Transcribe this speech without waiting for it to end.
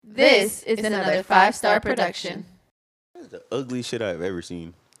This is another 5-star production. That's the ugliest shit I've ever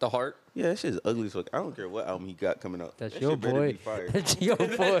seen. The Heart? Yeah, that shit's ugly as fuck. I don't care what album he got coming out. That's that your shit better boy. be fire. That's your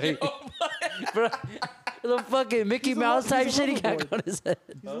boy. Bro, the fucking Mickey Mouse type shit he got on his head.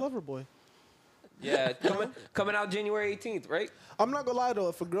 He's a lover boy. Yeah, coming out January 18th, right? I'm not gonna lie though,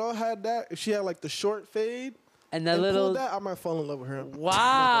 if a girl had that, if she had like the short fade And that and little. pulled that, I might fall in love with her.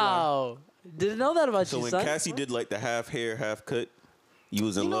 Wow. Didn't know that about So you, when son. Cassie did like the half hair, half cut, you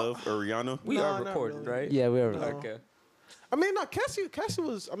was in love, or Rihanna? We Nah, are not recording, really. right? Yeah, we are. No. Okay. I mean, not Cassie. Cassie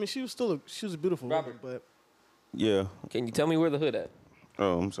was. I mean, she was still. She was a beautiful woman, Robert. but Yeah. Can you tell me where the hood at?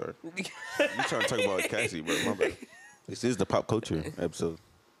 Oh, I'm sorry. You trying to talk about Cassie, bro? My bad. This is the pop culture episode.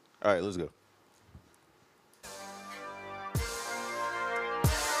 All right, let's go.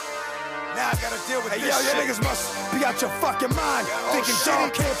 Now I gotta deal with this yo, shit. Niggas must be out your fucking mind. Thinking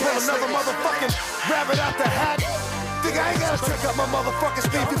dog can't pull another motherfucking rabbit out the hat. Think I ain't gotta trick up my motherfucking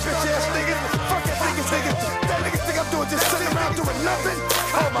sleeve, you bitch ass niggas. Fuck that niggas. That niggas think I'm doing just sitting around doing nothing.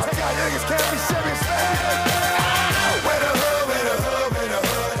 Oh my god, niggas can't be serious. Where the hood, where the hood, where the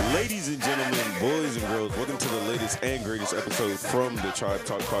hood. Ladies and gentlemen, boys and girls, welcome to the latest and greatest episode from the Tribe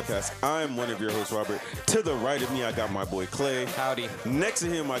Talk Podcast. I'm one of your hosts, Robert. To the right of me, I got my boy Clay. Howdy. Next to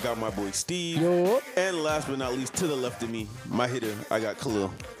him, I got my boy Steve. Yo. And last but not least, to the left of me, my hitter, I got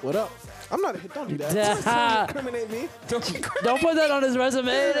Khalil. what up? I'm not a hit. Don't do that. Yeah. Don't incriminate me. Don't put that on his resume.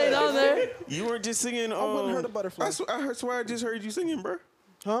 It ain't on there. You weren't just singing. I wouldn't hurt a butterfly. Swear I just heard you singing, bro.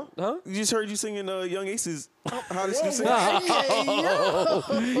 Huh? You just heard you singing Young Aces. How does you sing?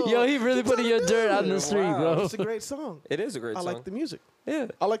 Yo, he really putting your dirt on the street, bro. It's a great song. It is a great I song. like the music. Yeah.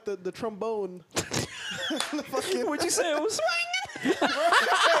 I like the trombone. The fucking. What'd you say? It was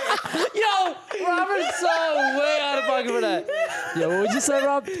Yo, Robert's so way out of pocket for that. Yo, what would you say,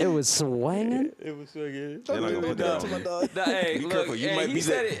 Rob? It was swinging. It was swinging. They're not gonna put that to my on. dog. Hey, Be look, careful. You hey, might he be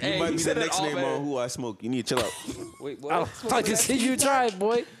said the, it. Hey, you might he be the said it next all name bad. on Who I Smoke. You need to chill out. Wait, I what? like to see you try,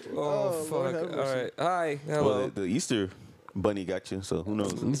 boy. Oh, Lord fuck. have All mercy. right. Hi. Well, Hello. the Easter bunny got you, so who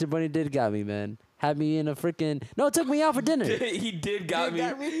knows? Mr. Bunny did got me, man. Had me in a freaking. No, it took me out for dinner. He did got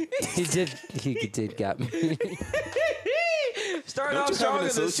me. He did. He did got me. Starting Don't off you have strong an in the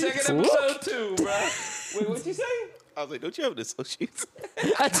associate? second episode, too, bro. Wait, what'd you say? I was like, don't you have an associate?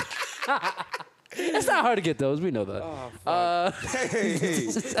 It's not hard to get those. We know that. Oh,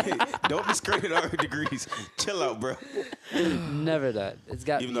 hey, don't discredit our degrees. Chill out, bro. Never that. It's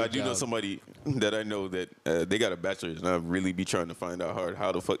got. Even me though a I do know job. somebody that I know that they got a bachelor's, and I really be trying to find out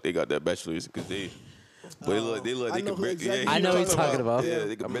how the fuck they got that bachelor's, because they look I they know can who barely. exactly I know you're he's talking about. Yeah,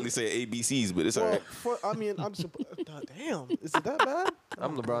 they can barely say ABCs, but it's all Well, right. I mean, I'm just. Damn, is it that bad?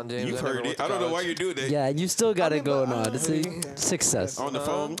 I'm LeBron James. You've I never heard went it. to I don't know why college. you're doing that. Yeah, you still got I it mean, but, going on. It's a okay. success. On the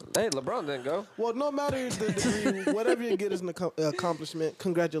phone. Hey, LeBron didn't go. Well, no matter the degree, whatever you get is an accomplishment.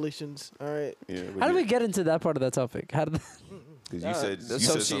 Congratulations. All right. Yeah, How did we get into that part of that topic? How did? Because you said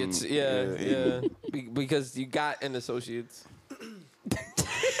associates. something, Yeah. Because you got an associates.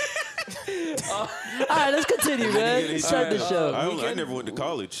 All right, let's continue, man. Yeah, Start the alright, show. I never went to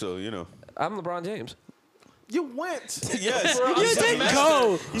college, so you know. I'm LeBron James. You went. Yes, You didn't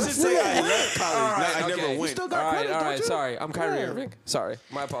go. You should say I left college. not I okay. never You went. Still All got right, credit, all don't right. you? Sorry, I'm Kyrie Yeah. Irving. Sorry,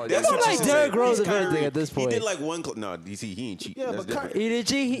 my apologies. That's You what like should Derrick say. Rose He's of anything Kyrie. at this point. He did like one. No, DC, he ain't cheat. Yeah, That's but different. He did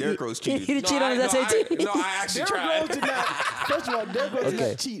cheat. Derrick Rose cheated. He did cheat on his SAT. No, I actually Derrick tried. Rose did not. First of all, Derrick Rose did Okay.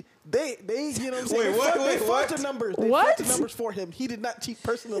 not cheat. They, you know what I'm saying? Wait, what? They Wait, fought what? the numbers. They What? fought the numbers for him. He did not cheat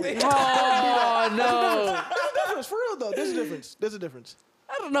personally. Oh no! There's a difference, for real though. There's a difference. There's a difference.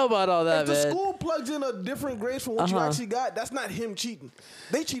 I don't know about all that, If the man. school plugs in a different grade from what you Uh-huh. actually got, that's not him cheating.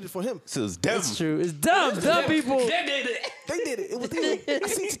 They cheated for him. So it's them. It's true. It's dumb. Dumb people. They did it. It was him. I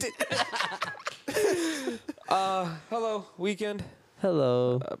seen it. Hello, weekend.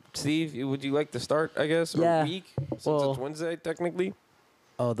 Hello. Steve, would you like to start, I guess? Yeah. Or week? Since Well- it's Wednesday, technically.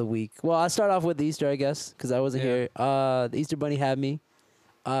 Oh, the week. Well, I'll start off with Easter, I guess, because I wasn't Yeah. here. The Easter Bunny had me.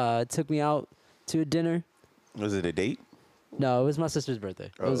 Took me out to a dinner. Was it a date? No, it was my sister's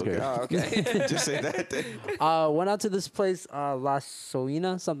birthday. It was okay. great. Oh, okay. Just say that. Then. Went out to this place, La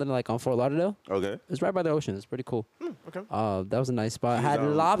Soina, something like on Fort Lauderdale. Okay. It's right by the ocean. It's pretty cool. Okay. That was a nice spot. He's, Had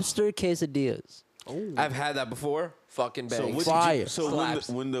um, lobster quesadillas. I've had that before. Fucking So bang. what Fire. did you? So Slaps.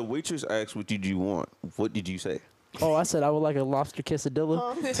 when the waitress asked, "What did you want?" What did you say? Oh, I said I would like a lobster quesadilla.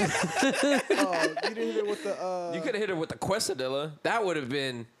 Oh, you didn't hit it with the. You could have hit her with the quesadilla. That would have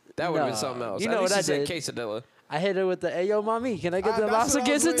been Nah. something else. You At know least what I said did? quesadilla. I hit her with the, hey, yo, mommy, can I get the that's lobster what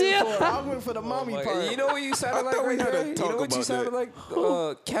I was waiting for. quesadilla? I went for the mommy Oh my- part. You know what you sounded like thought we right had to there? You talk know what you about sounded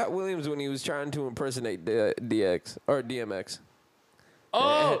that. like? Cat Williams when he was trying to impersonate DX or DMX.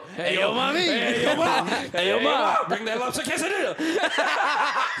 Oh, hey, yo, mommy. Hey, yo, ma. Hey, yo, ma. Bring that lobster quesadilla.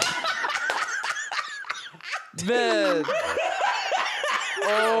 Man.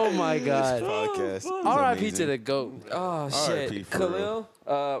 Oh my God. Podcast. is R.I.P. to amazing. the GOAT. Oh, R.I.P. shit. for Khalil,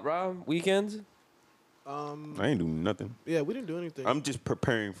 Rob, weekends? I ain't doing nothing. Yeah, we didn't do anything. I'm just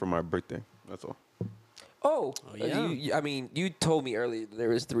preparing for my birthday. That's all. Oh, yeah. I mean, you told me earlier that there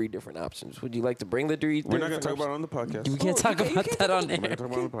was 3 different options. Would you like to bring the 3? We're not gonna talk about it on the podcast. We can't talk about that on We're not air. gonna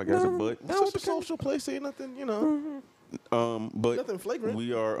talk about it on the podcast, but it's just a social place. Ain't nothing, you know. But Nothing flagrant.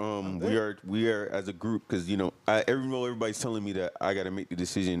 we are as a group because everybody's telling me that I got to make the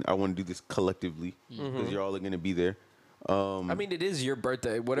decision. I want to do this collectively because y'all are gonna be there. I mean, it is your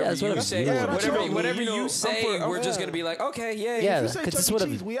birthday. Whatever that's you what I'm say, doing. whatever You know, you say, I'm we're just yeah. gonna be like, okay, yeah, Yeah. You say Because it's Chuck E.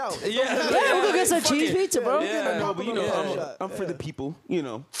 whatever. Cheese, we out. yeah. Yeah, we'll go get some fuck cheese it. pizza, bro. Yeah. No, but you know, Yeah. I'm for the people, you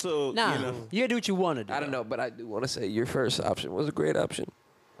know. So Nah, you know, you gotta do what you want to do. I don't know, but I do want to say your first option was a great option.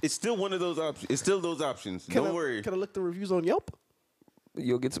 it's still one of those options. It's still those options. Don't worry. Can I look the reviews on Yelp?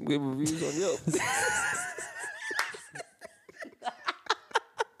 You'll get some good reviews on Yelp.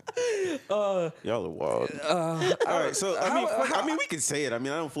 Y'all are wild. All right, so I mean, we can say it. I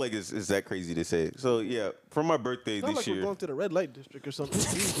mean, I don't feel like it's that crazy to say it. So yeah, for my birthday Sound this like we're year, going to the red light district or something.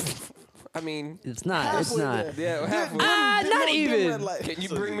 I mean, It's not. It's Halfway not. there. yeah, halfway. Ah, not Dim even. red light. Can you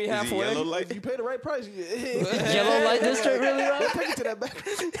So bring me is it halfway? yellow light? If you pay the right price, you Yellow light district, really, bro? take it to that back.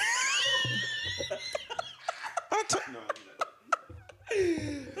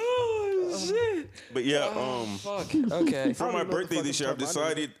 Oh shit! But yeah, Fuck. Okay. for my even know what the birthday fuck this I'm year, I've talking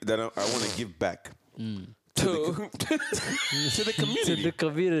about. decided that I want to give back To to the To community. the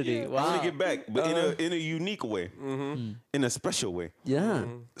community. I Wow. want to give back, but in a unique way, in a special way. Yeah.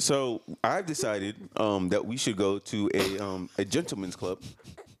 So I've decided that we should go to a gentleman's club.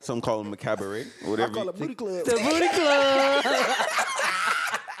 Some call them a cabaret, or I whatever. call it booty club. The booty club.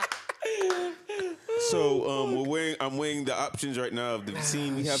 So I'm weighing the options right now of the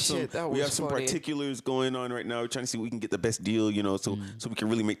scene. We have Shit, that some we was have some funny. particulars going on right now. We're trying to see if we can get the best deal, you know, so we can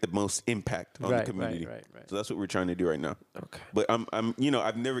really make the most impact on Right, the community. right. So that's what we're trying to do right now. Okay. But I'm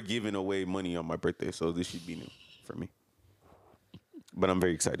I've never given away money on my birthday, so this should be new for me. But I'm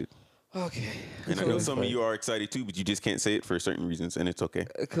very excited. Okay. And I know some of you are excited too, but you just can't say it for certain reasons, and it's okay.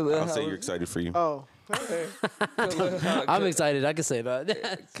 Khalil, I'll how say you're was- excited for you. Oh, okay. I'm excited. I can say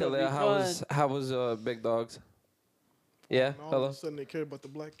that. Khalil, how was Big Dogs? Yeah. All Hello. of a sudden they care about the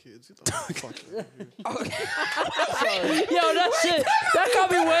black kids. You thought, fuck you. Yo, that shit, that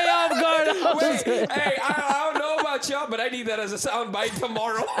caught me way off guard. I was- Hey, I don't know about y'all, but I need that as a sound bite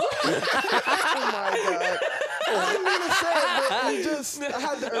tomorrow. Oh my god. I didn't mean to say it, but we just I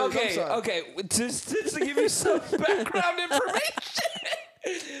had the urge. I'm Okay, sorry. okay. Just to give you some background information.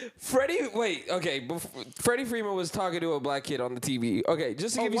 Freddie Freeman was talking to a black kid on the TV. Okay,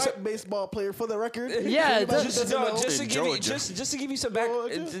 just to A give you some. white baseball player for the record. Yeah, Anybody just- doesn't know? Just to In give you Georgia. just to give you some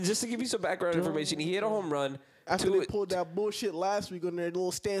Georgia. just to give you some background information. He hit a home run. After to they pulled that bullshit last week on their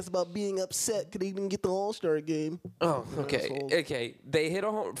little stance about being upset because they didn't get the All-Star game. Oh, okay, assholes. okay. They hit a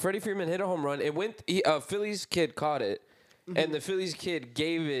home. Freddie Freeman hit a home run. It went. Phillies kid caught it, and the Phillies kid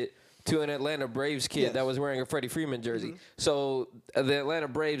gave it to an Atlanta Braves kid Yes. that was wearing a Freddie Freeman jersey. So the Atlanta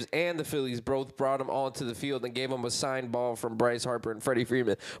Braves and the Phillies both brought him onto the field and gave him a signed ball from Bryce Harper and Freddie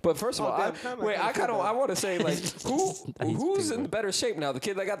Freeman. But first of Oh, all, damn, kinda I want to say like who's in big, better shape now? The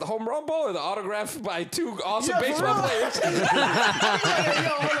kid that got the home run ball or the autograph by 2 awesome Yeah, for baseball real. players? Yo,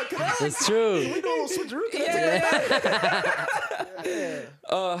 hold on, can I? It's true. We do a little switcheroo. Can I take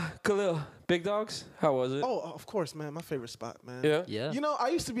Khalil, Big Dogs, how was it? Oh, of course, man. My favorite spot, man. Yeah. Yeah. You know, I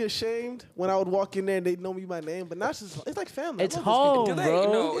used to be ashamed when I would walk in there and they'd know me by name, but now it's like family. I It's love those people. home, Do they?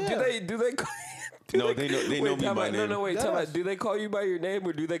 bro. No. Yeah. Do they? No, they know Wait, me time by out. name. No, wait, time Yes. out. Do they call you by your name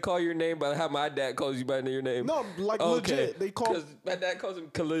or do they call your name by how my dad calls you by your name? No, like legit. They call. 'Cause my dad calls him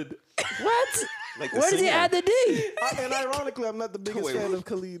Khalid. What? Like the Where does he singer. add the D? And ironically, I'm not the biggest Wait, fan what? of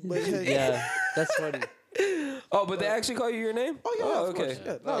Khalid, but hey. Yeah, that's funny. Oh, but they actually call you your name? Oh yeah, of okay. course.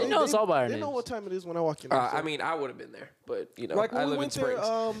 Yeah. No, They know us all by our They know names. what time it is when I walk in. I mean, I would have been there, but you know, like I when we live in went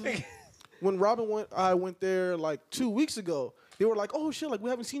there, Springs. when Robin went, I went there like 2 weeks ago. They were like, "Oh shit, like we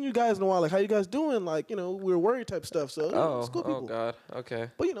haven't seen you guys in a while. Like, how you guys doing? Like, you know, we were worried type stuff." So it's cool people. God. Okay.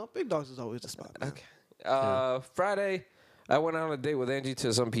 But you know, Big Dogs is always the spot. Man. Okay. Friday, I went on a date with Angie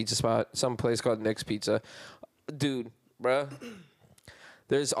to some pizza spot, some place called Nick's Pizza. Dude, bruh,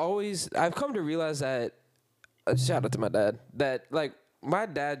 there's always, I've come to realize that, shout out to my dad, that like, my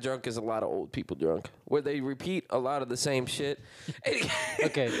dad drunk is a lot of old people drunk, where they repeat a lot of the same shit.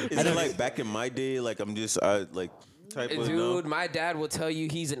 Okay. Is it like back in my day? Like I'm just like type of Dude, my dad will tell you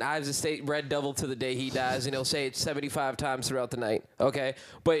he's an Iowa State Red Devil to the day he dies, and he'll say it 75 times throughout the night. Okay,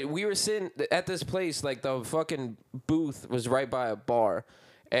 but we were sitting at this place, like the fucking booth was right by a bar,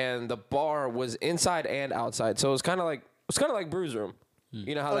 and the bar was inside and outside, so it was kind of like Brews Room.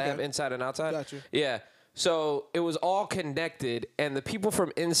 You know how they have inside and outside? Got you. Yeah. So it was all connected, and the people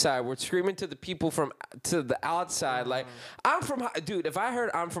from inside were screaming to the people to the outside, like, "I'm from dude." If I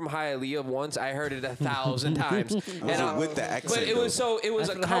heard "I'm from Hialeah" once, I heard it 1,000 times. And with the accent. but it was though. it was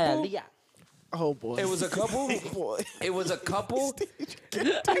a couple. Oh boy. It was a couple. boy. It was a couple.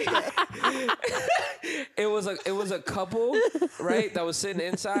 It was a couple, right? That was sitting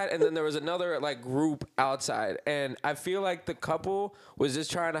inside, and then there was another like group outside. And I feel like the couple was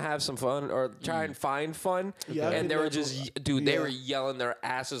just trying to have some fun or try and find fun. Yeah, I've and been they were there just, before. dude, they Yeah. were yelling their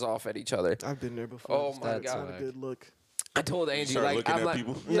asses off at each other. I've been there before. Oh my It's not God. a good look. I told Angie, start like, looking I'm at like,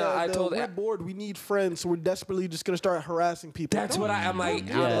 people? no, I told. we're bored. We need friends, so we're desperately just gonna start harassing people. That's what I'm like.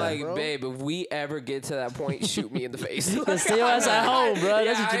 Yeah. I'm like, bro. babe, if we ever get to that point, shoot me in the face. Stay your ass at home, bro.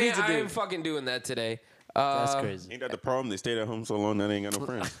 That's what you need to I do. ain't fucking doing that today. That's crazy. Ain't that the problem? They stayed at home so long that they ain't got no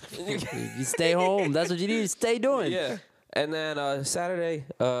friends. You stay home. That's what you need to stay doing. Yeah. And then Saturday,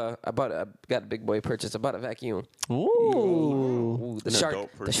 I got a big boy purchase. I bought a vacuum. Ooh. Ooh, the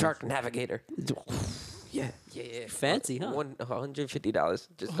adult the purchase. Shark Navigator. Yeah. Fancy, huh? $150.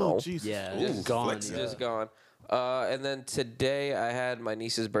 Just Oh, gone. Jesus. Yeah, Ooh, just gone. flexing. Yeah. Just gone. And then today I had my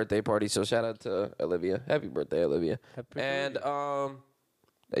niece's birthday party. So shout out to Olivia. Happy birthday, Olivia. And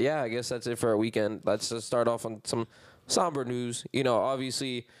yeah, I guess that's it for our weekend. Let's just start off on some somber news. You know,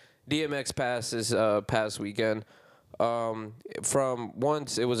 obviously DMX passed this past weekend. From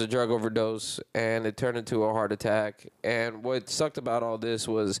once it was a drug overdose and it turned into a heart attack. And what sucked about all this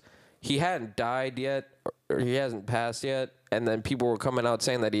was he hadn't died yet, or he hasn't passed yet, and then people were coming out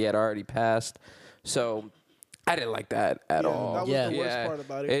saying that he had already passed. So I didn't like that at all. That was Yeah. the worst part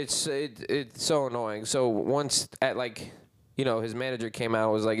about it. It's so annoying. So once at like, you know, his manager came out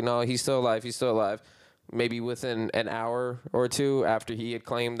and was like, no, he's still alive. He's still alive. Maybe within an hour or two after he had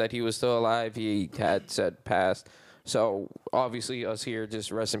claimed that he was still alive, he had said passed. So obviously us here,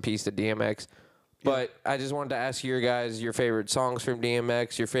 just rest in peace to DMX. But I just wanted to ask you guys your favorite songs from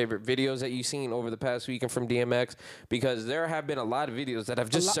DMX, your favorite videos that you've seen over the past weekend from DMX, because there have been a lot of videos that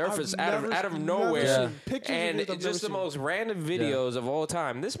have just I've surfaced out of never nowhere, seen pictures of and it, I've just never the seen. most random videos of all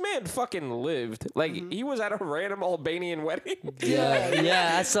time. This man fucking lived. Like he was at a random Albanian wedding.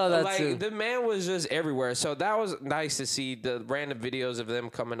 Yeah, I saw that like too. the man was just everywhere. So that was nice to see the random videos of them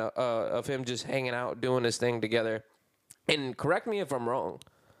coming up, of him just hanging out, doing this thing together. And correct me if I'm wrong,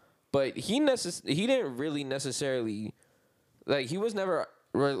 but he didn't really necessarily, like, he was never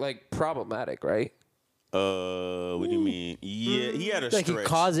like problematic, right? What do you mean? Yeah, he had a Like he stretch.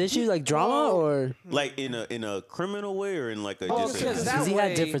 caused issues, like drama, or Like in a criminal way or in like a Oh, just because a, that because he way-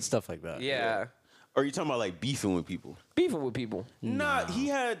 had different stuff like that. Yeah. or you talking about like beefing with people? Beefing with people. He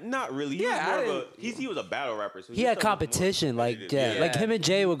had not really. He Yeah, was more of a, he was a battle rapper. So He had stuff was more competition, like competitive. like him and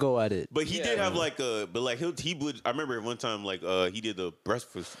Jay would go at it. But he did have like a, but like he would. I remember one time like he did the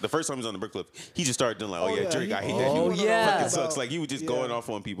breakfast. The first time he was on the Breakfast Club, he just started doing like, oh yeah, Drake, I hate that. Oh, He yeah. fucking sucks. Like he was just going off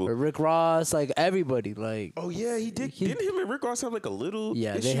on people. Or Rick Ross, like everybody, like Oh yeah, he did. Didn't him and Rick Ross have like a little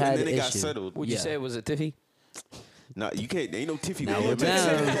Yeah, issue, they had and then it got issue. settled? Would you say it was a tiffy? Nah, you can't. There ain't no Tiffy. No, with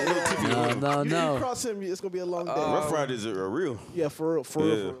him. no, no. Cross him, it's gonna be a long day. Rough Riders are real. Yeah, for real, for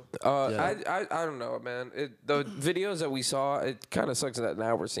real. I don't know, man. The videos that we saw, it kind of sucks that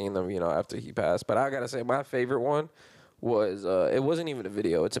now we're seeing them, you know, after he passed. But I gotta say, my favorite one was it wasn't even a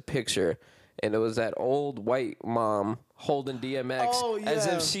video; it's a picture, and it was that old white mom holding DMX Oh, as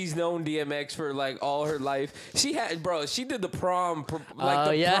yeah. if she's known DMX for like all her life. She did the prom prom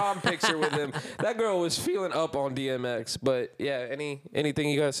picture with him. That girl was feeling up on DMX. But yeah, anything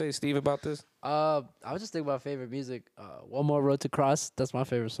you gotta say, Steve, about this? I was just thinking about favorite music. One More Road to Cross. That's my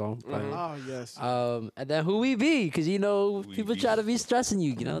favorite song. Oh yes. And then Who We Be, because you know people Be. try to be stressing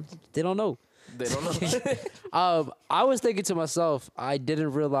you. You know they don't know. They don't know. I was thinking to myself, I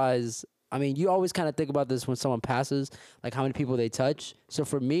didn't realize. I mean, you always kind of think about this when someone passes, like how many people they touch. So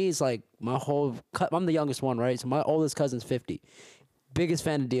for me, it's like I'm the youngest one, right? So my oldest cousin's 50. Biggest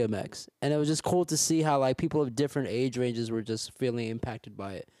fan of DMX. And it was just cool to see how like people of different age ranges were just feeling impacted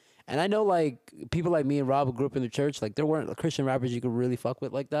by it. And I know like people like me and Rob who grew up in the church, like there weren't Christian rappers you could really fuck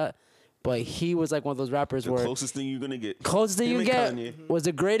with like that. But he was like one of those rappers The where closest thing you're gonna get. closest thing Him you and get Kanye. was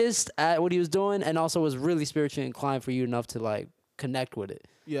the greatest at what he was doing, and also was really spiritually inclined for you enough to like connect with it.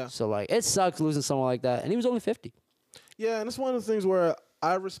 Yeah. So like it sucks losing someone like that, and he was only 50. Yeah, and it's one of the things where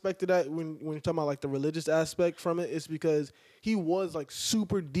I respected that when you're talking about like the religious aspect from it. It's because he was like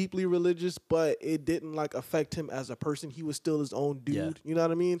super deeply religious, but it didn't like affect him as a person. He was still his own dude. Yeah. You know what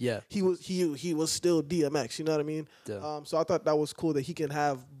I mean? Yeah. He was still DMX. You know what I mean? Yeah. So I thought that was cool that he can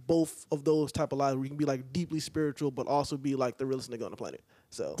have both of those type of lives where he can be like deeply spiritual, but also be like the realest nigga on the planet.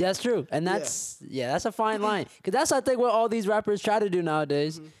 So That's true, and that's that's a fine line because that's I think what all these rappers try to do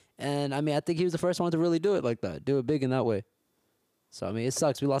nowadays. And I mean, I think he was the first one to really do it like that, do it big in that way. So I mean, it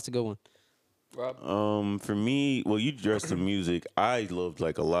sucks. We lost a good one. Rob? For me, well, you addressed the music. I loved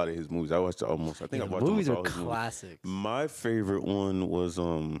like a lot of his movies. I watched almost. I think I watched movies almost are all his classics. movies. My favorite one was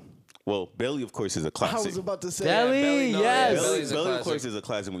well, Belly, of course, is a I classic. was about to say Belly, Belly, no, yes. yeah, Belly, Belly's a Belly of classic. course, is a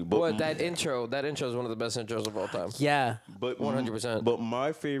classic movie. But But that intro is one of the best intros of all time. Yeah, But 100%. But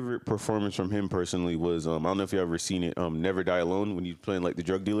my favorite performance from him personally was I don't know if you ever seen it. Never Die Alone when he's playing like the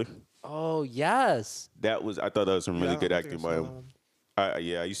drug dealer. oh yes, I thought that was some really Yeah, good I think acting I by saw him. that one.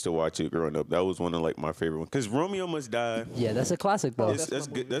 I used to watch it growing up. That was one of like my favorite ones. Cause Romeo Must Die. yeah, that's a classic though. That's my good.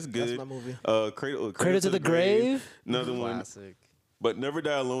 movie. That's good. That's my movie. Cradle to the Grave? Another one. Classic. But Never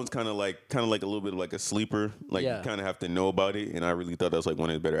Die Alone's kind of like a little bit of like a sleeper. Like Yeah. you kind of have to know about it. And I really thought that was like one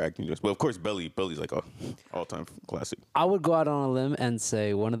of his better acting jobs. But of course, Belly's like a all time classic. I would go out on a limb and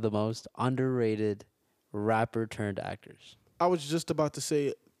say one of the most underrated rapper turned actors. I was just about to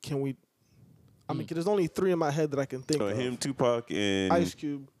say, can we? I mean, there's only three in my head that I can think of. Him, Tupac, and Ice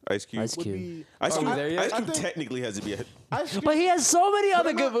Cube Ice Cube. Ice would Cube. be. Ice Cube, Are we there yet? Ice Cube I think- technically has to be. Ice Cube, But he has so many other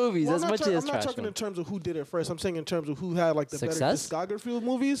I'm good not- movies. well, As I'm not much talk- as I'm not trash talking in ones. terms of who did it first. I'm saying in terms of who had like the Success? better discography of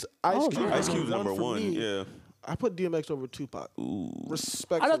movies. Ice Oh, Cube. nice. Ice Cube's number for one. me. Yeah. I put DMX over Tupac.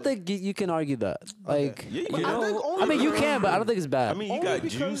 Respectfully. I don't think you can argue that. Like, Yeah, But you I know. think only I mean, you because- can, but I don't think it's bad. I mean, you Only got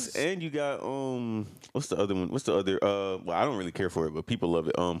because- Juice and you got what's the other one? What's the other? Well, I don't really care for it, but people love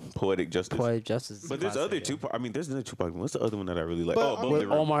it. Poetic Justice. Poetic Justice. is But there's classic, other yeah. Tupac. I mean, there's another Tupac. What's the other one that I really like? But, Oh, I Above mean, the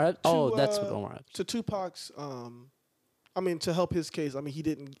Rim. Omar Epps. Oh, to, that's with Omar Epps. To Tupac's, I mean, to help his case, I mean, he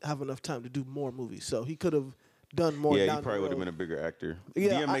didn't have enough time to do more movies, so he could have done more. Yeah, down he the probably would have road. been a bigger actor.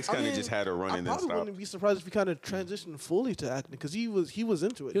 Yeah, DMX I kind of mean, just had a run I and then probably stopped. wouldn't be surprised if he kind of transitioned fully to acting because he was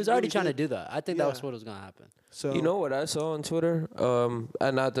into it. He was already really trying to did. do that. I think that was Yeah. what was gonna happen. So You know what I saw on Twitter?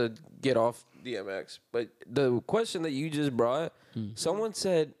 And not to get off DMX, but the question that you just brought, someone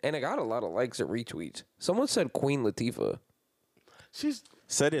said, and I got a lot of likes and retweets. Someone said Queen Latifah. she's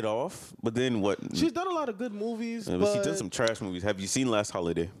Set it off, but then what? she's done a lot of good movies, Yeah, but she did some trash movies. Have you seen Last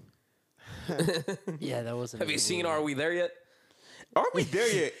Holiday? Yeah, that wasn't. Have you seen Are We There Yet? Are we there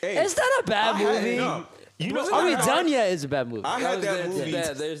yet? Hey, It's not a bad movie. no. You know, Are we I had- done yet? It's a bad movie. I had that There's movie.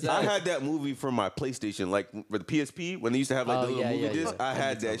 that, there's I that. had that movie from my PlayStation, like for the PSP when they used to have like Oh, the little yeah, movie yeah, disc. yeah. I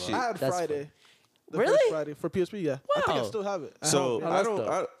had that shit. I had That's Friday. The Really? first Friday for PSP, yeah. I think I Wow. still have it. at So home, yeah. I that's don't.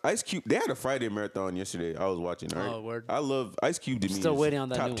 dope. Ice Cube. They had a Friday marathon yesterday. I was watching. Right? Oh, word. I love Ice Cube. To me, Still is waiting on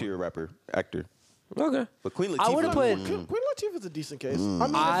that new top tier one. rapper actor. Okay. But Queen Latifah. I would've put- Queen Latifah's a decent case.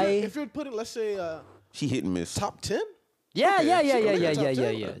 Mm. I mean, if you're putting, let's say, She hit and miss. top 10, Yeah, Okay, yeah, she yeah, gonna yeah, be yeah, in top yeah, 10.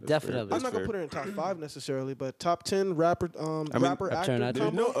 yeah. That's fair. Definitely. I'm not gonna put her in top 5 necessarily, but top 10 rapper, rapper Rapper actor. actor. There's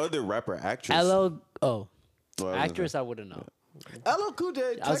combo. no other rapper actress. LL. Oh, Well, I was actress. I wouldn't know. LL Cool J. I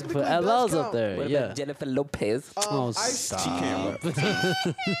was gonna technically put does LL's up count. there. Yeah. Jennifer Lopez? Oh, Ice stop. She can't rap.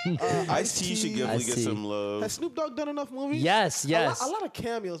 Ice-T Ice T should definitely get Ice-T. some love. Has Snoop Dogg done enough movies? Yes, yes. A lot of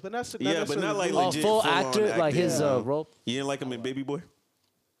cameos, but not. Yeah, but not like Oh, legit full full-on actor, like acting. his Yeah. role. You didn't like him in Baby Boy?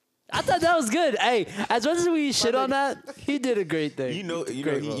 I thought that was good. Hey, as much as we shit on that, he did a great thing. You know,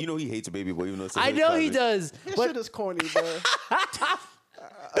 Great role. he hates Baby Boy. Even though it's I his know he classic. does. His But shit is corny, bro.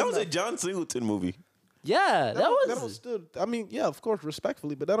 That was a John Singleton movie. yeah, that was. still. I mean, yeah, of course,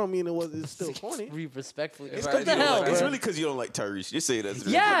 respectfully, but that don't mean it's still corny. Respectfully. If What I the do hell, like- It's bro? really because you don't like Tyrese. Just say that's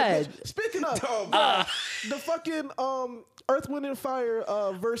Yeah. Speaking of Oh, the fucking Earth, Wind and Fire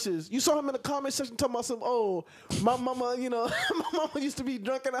verses, you saw him in the comment section talking about some. Oh, my mama, you know, my mama used to be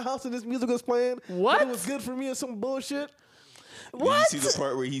drunk in the house and this music was playing. but What? it was good for me and some bullshit. What? Did you see the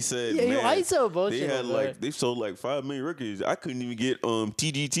part where he said, Yeah, man, why you so bullshit they had over like there? they sold like 5 million records. I couldn't even get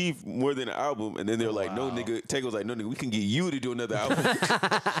TGT more than an album. And then they were like, no nigga. Tank was like, no nigga, we can get you to do another album.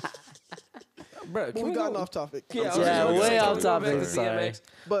 Bro, But we gotten off topic. Yeah, sorry, Yeah, sorry, way sorry. off Go back topic. to Sorry. DMX.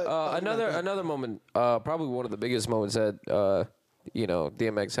 But Another moment, probably one of the biggest moments that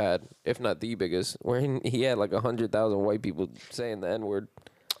DMX had, if not the biggest, where he had like 100,000 white people saying the N word.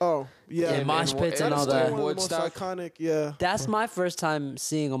 Oh yeah, Yeah, mosh pits and That all is still that. one of the most Woodstock. iconic. Yeah, That's my first time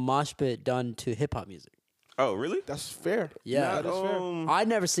seeing a mosh pit done to hip hop music. Oh, really? that's fair. Yeah. Not, that's fair. I'd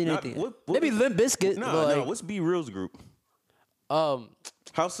never seen not- anything. what- Maybe Limp Bizkit. No, but no. like, What's B Real's group? um,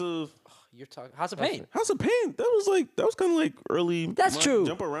 House of You're talking House of Pain. House of Pain. That was kind of like early. That's true.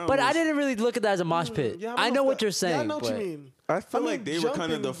 Jump around. But I was- didn't really look at that as a mosh pit. Yeah, I know what you're saying. Yeah, I know what you but- mean. I feel I mean, like they were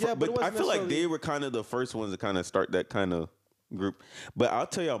kind of the, jumping, yeah, but it but I wasn't feel like they necessarily- were kind of the first ones to kind of start that kind of group. But I'll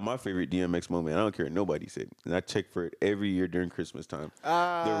tell y'all my favorite DMX moment. I don't care what nobody said, and I check for it every year during Christmas time.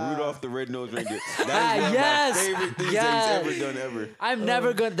 The Rudolph the Red-Nosed Reindeer. That is one Yes, of my favorite things yes. that he's ever done ever. I'm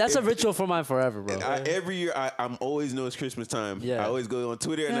never good. That's a ritual for mine forever, bro. Every year, I'm always know it's Christmas time. Yeah. I always go on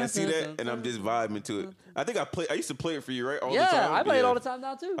Twitter and I see that, and I'm just vibing to it. I think I used to play it for you, right? All the time. Yeah, I play it Yeah. all the time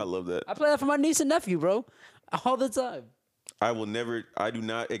now too. I love that. I play that for my niece and nephew, bro, all the time. I do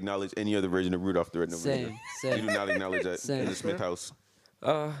not acknowledge any other version of Rudolph the Red-Nosed Reindeer. Same. You do not acknowledge that Same. in the Smith house.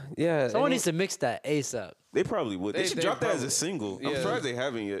 Yeah. Someone needs to mix that ASAP. They probably would. They should they drop that as probably- a single. I'm yeah. surprised they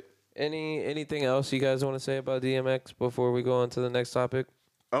haven't yet. Anything else you guys want to say about DMX before we go on to the next topic?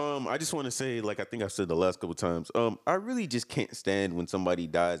 I just want to say, like I think I've said the last couple times, I really just can't stand when somebody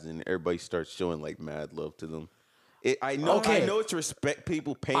dies and everybody starts showing like mad love to them. I know it's respect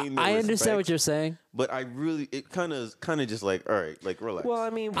people paying their I understand respect, what you're saying. but I really it kind of just like, all right, like relax. Well, I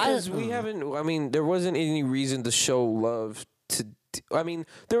mean, because we haven't. I mean, there wasn't any reason to show love to. I mean,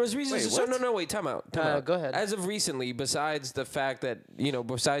 there was reasons Wait, to show. what? No, wait, time out. Time out. Go ahead. As of recently, besides the fact that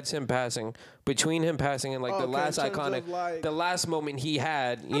besides him passing, between him passing and like the Okay, last in terms iconic, of, like- the last moment he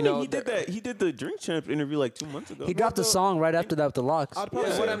had, I mean, he did that. He did the Drink Champs interview like 2 months ago. He dropped a song right after that with the Locks. I'd probably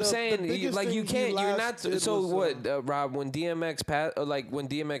That's say what I'm the saying. biggest Like you thing he can't. You're not. last did So was, what, Rob? When DMX when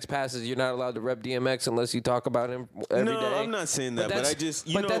DMX passes, you're not allowed to rep DMX unless you talk about him every day. No, I'm not saying that, but I that's-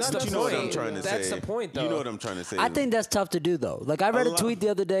 just but that's the you know what I'm point. trying to say. That's the point, though. You know what I'm trying to say. I think that's tough to do though. Like I read a lot- tweet the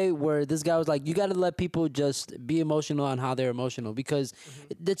other day where this guy was like, "You got to let people just be emotional on how they're emotional because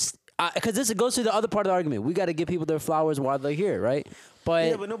it's because this goes to the other part of the argument. We got to give people their flowers while they're here, right?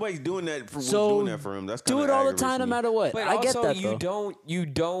 But yeah, but nobody's doing that for so doing that for him. That's do kinda it all the aggravates time, no me. matter what. But I also, get that you though.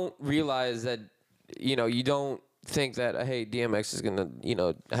 don't realize that you don't think that hey DMX is gonna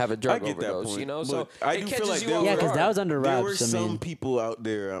have a I drug get that overdose. point. So but I it do catches feel like you there off Yeah, were, because that was under there were wraps. I some mean, people out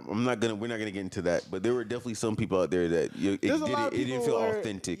there. We're not gonna get into that, but there were definitely some people out there that There's a lot of it didn't people feel where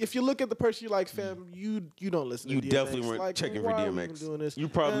authentic. If you look at the person, you're like, fam, you don't listen You to DMX. definitely weren't Like, checking for why are we DMX. even doing this? You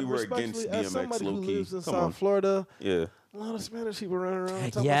probably And were against respectfully, as DMX somebody who low-key. lives in Come South on. Florida, Yeah. a lot of Spanish people running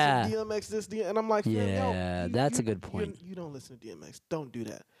around talking Yeah. about some DMX this, DMX, and I'm like, fam, Yeah, that's a good you- point. You don't listen to DMX. Don't do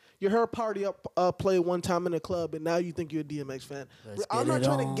that. You heard Party Up play one time in a club, and now you think you're a DMX fan. Let's I'm get not it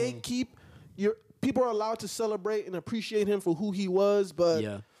trying on. to gatekeep. People are allowed to celebrate and appreciate him for who he was, but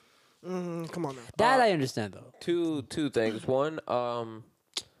yeah, come on now. that I understand though. two things. One,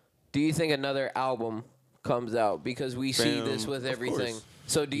 do you think another album comes out because we see Fam, this with of everything? course.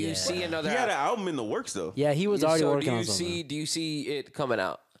 So do you Yeah. see He another? had an album in the works though. Yeah, he was already so working do on you something. do you see it coming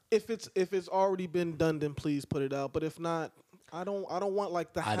out? If it's already been done, then please put it out. But if not, I don't want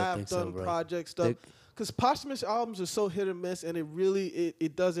like the I don't think half so, done bro. project stuff. They- Because posthumous albums are so hit or miss, and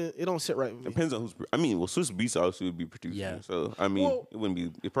it don't sit right with me. Depends on who's. I mean, well, Swiss Beats obviously would be producing. Yeah. So I mean, Well- it wouldn't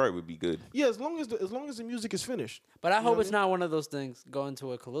be. It probably would be good. Yeah, as long as the music is finished. But I know hope what it's not one of those things. Going to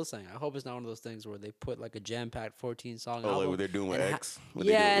what Khalil saying, I hope it's not one of those things where they put like a jam-packed 14-song Oh, album. like what they're doing with and X. What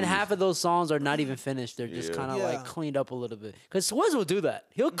they Yeah, do and with half of those songs are not even finished. They're just Yeah. kind of Yeah. like cleaned up a little bit. Because Swizz will do that.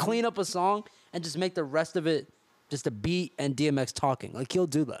 He'll clean up a song and just make the rest of it just a beat and DMX talking. Like he'll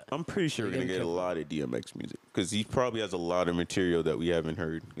do that. I'm pretty sure we're gonna gotta be get a careful. lot of DMX music because he probably has a lot of material that we haven't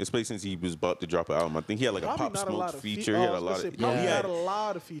heard, especially since he was about to drop an album. I think he had like Probably a Pop not a lot Smoke of feature. He had a lot of. probably he had- not a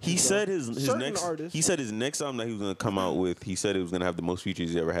lot of features. He though. said his Certain next. artists. He said his next album that he was gonna come out with. He said it was gonna have the most features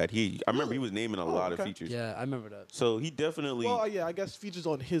he's ever had. I remember he was naming a lot of okay. features. Yeah, I remember that. So he definitely. Well, yeah, I guess features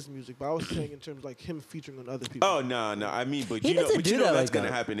on his music, but I was saying in terms of like him featuring on other people. Oh no. I mean, but He you know, doesn't do that that's like gonna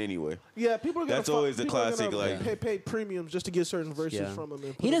that. happen anyway. Yeah, people are gonna. That's always the people are classic, gonna like- pay premiums just to get certain verses Yeah. from him.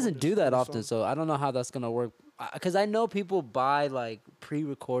 And put He them doesn't on do his- that on his often, song. so I don't know how that's gonna work. Because I know people buy like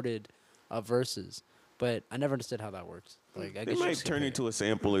pre-recorded verses, but I never understood how that works. Like I They guess you might just turn compare into a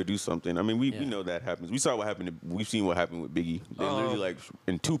sample or do something. I mean, we Yeah. know that happens. We saw what happened. We've seen what happened with Biggie. They literally like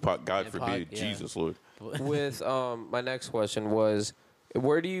in Tupac. God In forbid, Pac, yeah. Jesus Lord. With my next question was,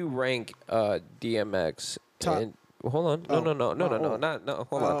 where do you rank DMX? Top. Hold on, Oh. no, Oh. no,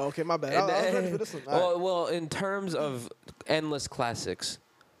 hold Oh, on. okay, my bad. I was ready for this one. All right. Well, in terms of endless classics,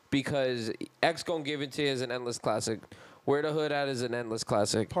 because X Gon' Give It To You is an endless classic. Where the Hood At is an endless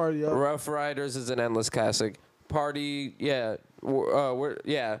classic. Party Up. Rough Riders is an endless classic. Party, yeah,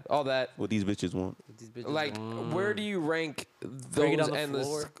 all that. What these bitches want. These bitches Like, want- where do you rank Break it those on the endless?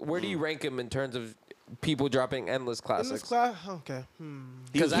 floor. Where do you rank them in terms of people dropping endless In this classics? class, okay.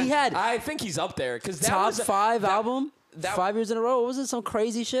 Because He had I think he's up there. Because top 5 album that- 5 years in a row. What was it? Some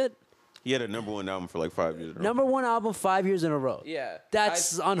crazy shit. He had a #1 album for like 5 years. Number one album 5 years in a row. Yeah,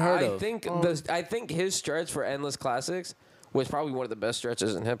 That's unheard I of. I think his stretch for Endless Classics was probably one of the best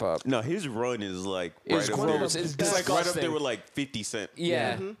stretches in hip hop. No, his run is like It's right up there. gross. It's It's like right up disgusting. there with like 50 Cent.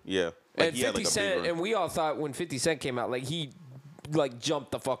 Yeah. Yeah. Like, And he had, 50 like, a big Cent, run. and we all thought when 50 Cent came out, like he like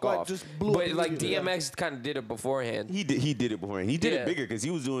jumped the fuck Like, off. just blew up but like immediately, yeah. DMX kind of did it beforehand. He did it before. He did Yeah. it bigger because he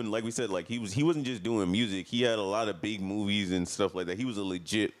was doing, like we said, like he wasn't just doing music. He had a lot of big movies and stuff like that. He was a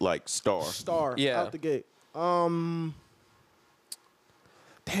legit like star. Star Yeah. out the gate.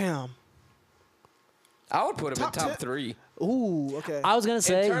 Damn. I would put him Top in top 10? 3. Ooh, okay. I was gonna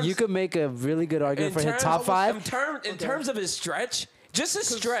say terms- you could make a really good argument for his top five, In terms of his stretch, just his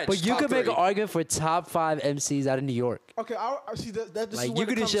stretch. but you top could make an 3. argument for top 5 MCs out of New York. Okay, I see that. This Like, is you where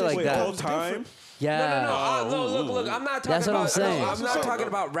could the do shit like conversation that. All becomes time. different. Yeah. Look. I'm not talking That's what I'm about. saying. No, I'm That's what not I'm talking saying.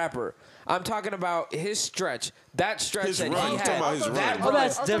 about rapper. I'm talking about his stretch. That stretch His that run. he I'm talking had. about his that run. Oh,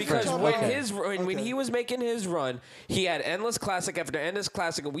 that's I thought you were different. Because talking when about- when he was making his run, he had Endless Classic after Endless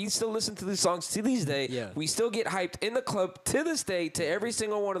Classic, and we still listen to these songs to this day. Yeah. We still get hyped in the club to this day to every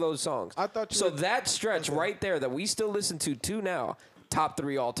single one of those songs. I thought you so were- that stretch okay. right there that we still listen to now, top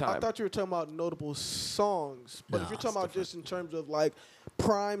 3 all time. I thought you were talking about notable songs, but if No, you're talking it's about just in terms of like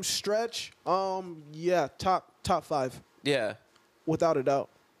prime stretch, yeah, top 5 yeah. without a doubt.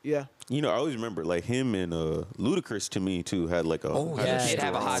 Yeah. You know, I always remember like him and Ludacris to me too had like a Oh, had yeah, a he did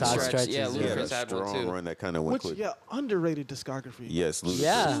have a strong- hot Side stretch. stretches, Yeah, yeah. He had a Ludacris had one strong too. run that kind of went Which quick. yeah, underrated discography. Yes, Ludacris.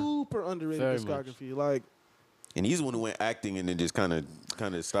 Yeah. Super underrated Very discography. Like And he's the one who went acting and then just kind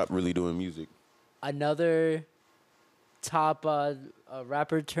of stopped really doing music. Another top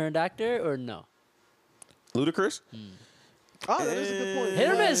rapper turned actor or no? Ludacris? oh, that is a good point. Hit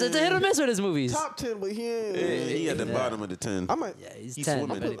or miss. It's a hit or miss with his movies. Top 10, but he ain't. Yeah, he at the bottom of the 10. I might. Yeah, he's He's 10.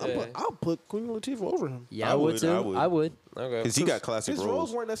 swimming. but- I'll put Queen Latifah over him. Yeah, I I would would, too. I would. I would. Okay. Because he got classic His roles.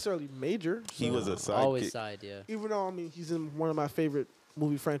 roles weren't necessarily major. He so- was a sidekick. Always side, yeah. Even though I mean he's in one of my favorite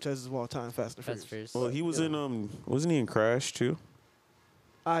movie franchises of all time, Fast and That's Furious. fair. Well, he was in wasn't he in Crash too?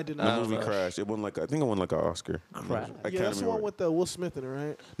 I did The not. movie Crash. It won like I think it won like an Oscar. Crash. I Yeah, that's the one remember. with Will Smith in it,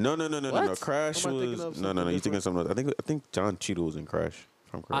 right? No. What? Crash Am I thinking was of no. something You're thinking different? of something else. I think John Cheadle was in Crash.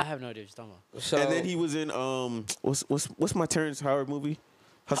 If I'm I correct. have no idea what you're talking about. So, And then he was in what's my Terrence Howard movie?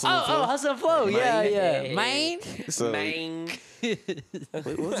 Hustle and Flow? Hustle and Flow. Yeah, Man. yeah. Man. So, Mang.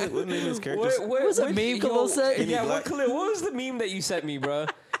 what was it? What name of his character? What was the meme Khalil said? Any Yeah, black- what was the meme that you sent me, bro?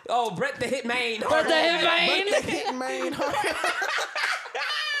 Oh, Brett the Hitman. Brett the Hitman. Hitman.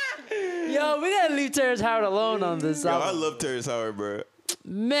 Yo, we gotta leave Terrence Howard alone on this Yo, I album. love Terrence Howard, bro.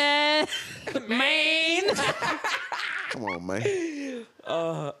 Man. Man. Come on, man.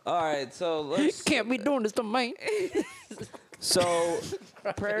 All right, so let's. Can't be doing this to man. So,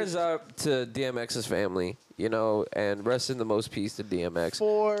 prayers up to DMX's family, you know, and rest in the most peace to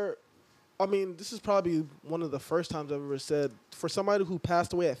DMX. I mean, this is probably one of the first times I've ever said for somebody who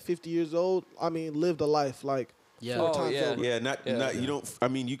passed away at 50 years old. I mean, lived a life like Yeah. 4 Oh, times yeah. over. Yeah, not you don't. I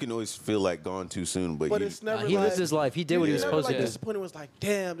mean, you can always feel like gone too soon, but But you, it's never He like, lived his life. He did what he was never supposed like to do. disappointed. Was like,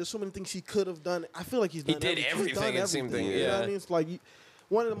 damn, there's so many things he could have done. I feel like he's He done did He's everything, done it seemed everything, like, You know what yeah. I mean? It's like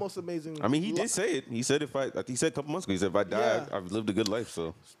one of the most amazing. I mean, he did say it. He said he said a couple months ago. He said if I die, Yeah. I've lived a good life.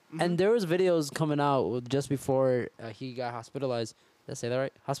 So And there was videos coming out just before he got hospitalized. Did I say that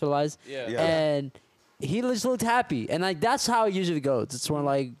right? Hospitalized. Yeah. Yeah. And he just looked happy, and like that's how it usually goes. It's when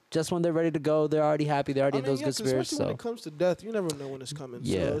like just when they're ready to go, they're already happy. They're already in those good 'cause spirits. especially when So it comes to death, you never know when it's coming.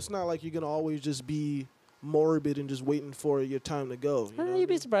 Yeah. So it's not like you're gonna always just be morbid and just waiting for your time to go. You know what I you'd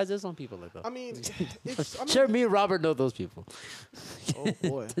be mean? surprised. There's some people like that. I mean, it's. I mean, Sure, me and Robert know those people. Oh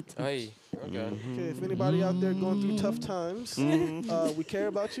boy. Hey, okay. Okay, if anybody out there going through tough times, we care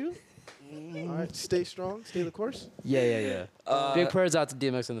about you. All right, stay strong, stay the course. Yeah. Big prayers out to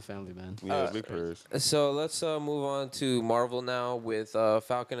DMX and the family, man. yeah, big prayers. So let's move on to Marvel now with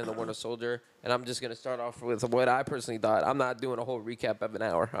Falcon and the Winter Soldier. And I'm just going to start off with what I personally thought. I'm not doing a whole recap of an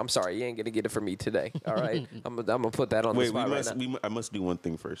hour. I'm sorry. You ain't going to get it from me today. All right? I'm going to put that on the Wait, spot right now. I must do one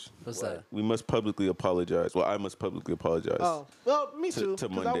thing first. What's that? We must publicly apologize. Well, I must publicly apologize. Oh, well, me To- too. to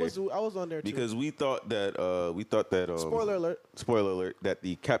 'cause Monday. I was on there too. Because we thought that Spoiler alert. spoiler alert, that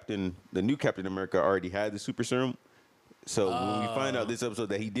the new Captain America already had the super serum. So when we find out this episode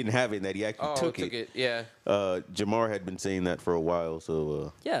that he didn't have it and that he actually Oh, took took it, it. Yeah. Jamar had been saying that for a while.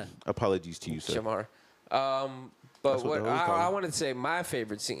 So Yeah. apologies to you, sir. Shamar. That's But what what the hoes call I him. wanted to say, my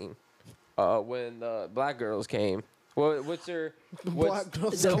favorite scene when the black girls came. What's her? Black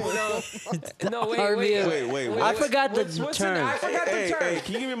girls. No, wait. Wait. I forgot the what's term. I forgot the Hey, term. hey,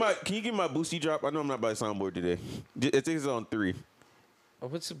 can you give me my boosty drop? I know I'm not by soundboard today. It is on 3.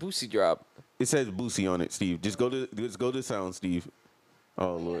 What's the Boosie drop? It says Boosie on it, Steve. Just go to sound, Steve.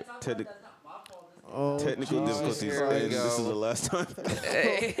 Oh Lord, Oh, technical difficulties. Here we And go. this is the last time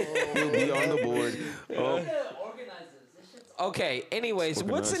he'll be on the board. Oh, Okay. Anyways,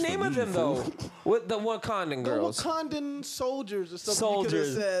 Fucking what's the nice name for of me, them though? What the Wakandan The girls? Wakandan soldiers or something. Soldiers.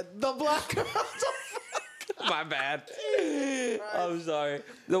 You could have said the black girls. My bad. I'm sorry.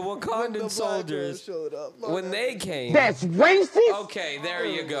 The When the Wakandan black girls soldiers. showed up. My When bad. they came. That's racist. Okay, there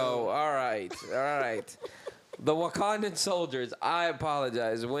you go. All right. The Wakandan soldiers, I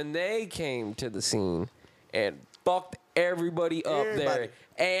apologize. When they came to the scene and fucked everybody up Everybody.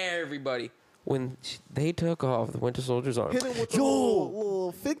 there, everybody. When they took off the Winter Soldier's arm, Hit him with the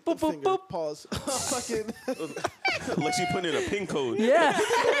little finger. boop. Pause. Fucking. like she put in a pin code. Yeah.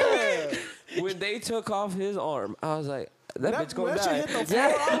 when they took off his arm, I was like, that bitch gonna when that shit die. hit the floor,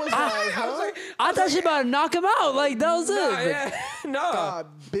 I was like, huh? I thought she about to knock him out. Like that was it. Nah, But- yeah, no. God,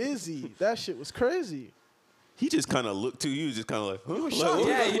 busy. That shit was crazy. He just kind of looked too. You was just kind of like, huh? Like, shocked. what?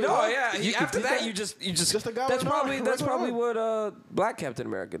 Yeah, you know, yeah. You After could do that, that. you just. Just a guy that's with an arm, that's regular probably arm. what Black Captain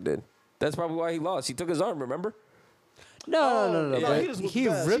America did. That's probably why he lost. He took his arm. Remember? No. no, But he just was he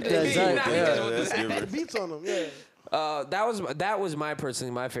fast. ripped He that did. side. Nah, he Yeah. just- That's Had different. beats on him, yeah. That was my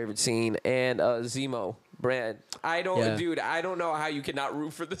personally my favorite scene, and Zemo Brand. I don't know how you cannot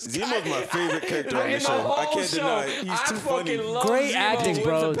root for this guy. Zemo's my favorite character on the In show. I whole can't show, deny it. He's I too funny. fucking love Great Zemo acting, with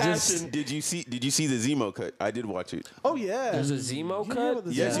bro. a Just- passion. Did you see the Zemo cut? I did watch it. Oh, yeah. There's a Zemo You cut? hear about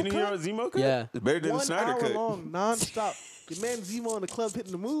the Yes, Zemo you didn't hear cut? about Zemo cut? Yeah. It's better than the 1 Snyder hour cut. long, non-stop. Your man Zemo in the club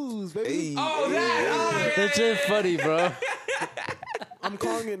hitting the moves, baby. Hey, Oh, that! That shit funny, bro. I'm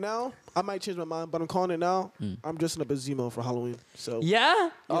calling it now. I might change my mind, but I'm calling it now. I'm dressing up as Zemo for Halloween. So Yeah.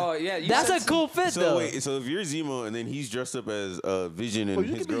 Oh yeah, you That's said a cool fit So though. wait, so if you're Zemo and then he's dressed up as Vision and well,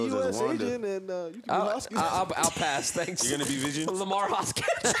 you his can be girls U.S. as Wanda, agent and you can be I'll, Hoskins. I'll pass. Thanks. you're gonna be Vision. Lamar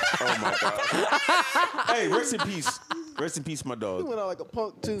Hoskins. Oh my god. Hey, rest in peace. Rest in peace, my He dog. went out like a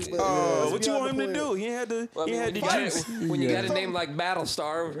punk too. But, Oh, it's what you beyond want him the to point. do? He ain't had to. Well, I he mean, had when the you juice. got, when you got a name like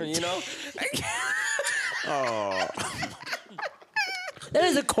Battlestar, you know. Oh, That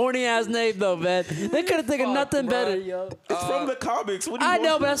is a corny ass name though, man. They could have taken Fuck, nothing bruh. better, yo. it's from the comics. What do you I want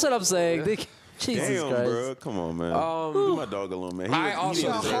know, from- but that's what I'm saying. Jesus Damn, Christ. bro. Come on, man. Leave my dog alone, man. He, I he also-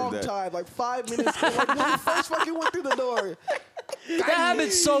 didn't Got deserve that. hog-tied like 5 minutes. Like when he first fucking went through the door. That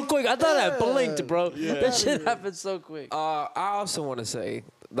happened so quick. I thought I Yeah. blinked, bro. That shit happened so quick. I also want to say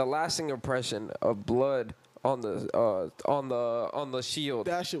the lasting impression of blood on the shield.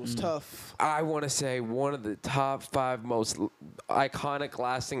 That shit was tough. I want to say one of the top 5 most iconic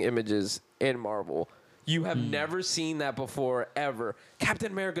lasting images in Marvel. You have never seen that before, ever.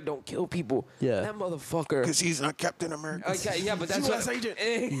 Captain America don't kill people. Yeah. That motherfucker. Because he's not Captain America. Okay, yeah, but that's US what, agent.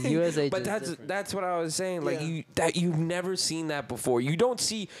 US agent But is that's different. that's what I was saying. Like Yeah. you've never seen that before. You don't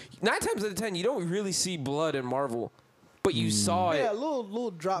see 9 times out of 10 you don't really see blood in Marvel, but you saw it. Yeah,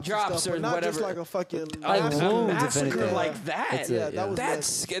 little drops and Drops stuff, or but not just whatever. like a fucking Like massacre. wounds, if massacre anything. like that. That's Yeah, it, that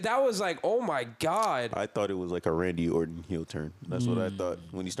was That was like, oh my god. I thought it was like a Randy Orton heel turn. That's what I thought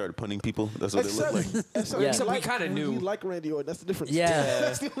when he started punning people. That's what it Except, looked like. except, Yeah. you Except we like- kinda knew. You like Randy Orton. That's the difference. Yeah.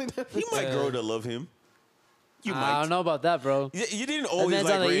 That's the only difference. He might grow to love him. You I might. don't know about that, bro. You didn't always man's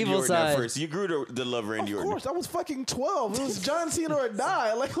like on the Randy evil Orton at side. first. You grew to love Randy Of Orton. course, I was fucking 12. It was John Cena or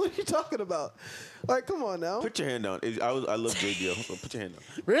die. Like, what are you talking about? Like, come on now. Put your hand down. I love JBL. So put your hand down.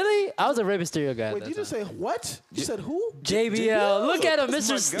 Really? I was a Rey Mysterio guy. at Wait, that did you just time. say what? You said who? JBL? Look at him,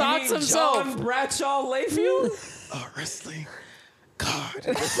 Mr. Stocks himself. John Bradshaw Layfield? Oh, wrestling. God.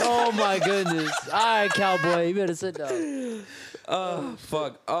 Oh my goodness. All right, cowboy, you better sit down.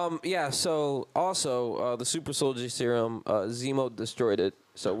 Fuck. Yeah. So also the super soldier serum, Zemo destroyed it.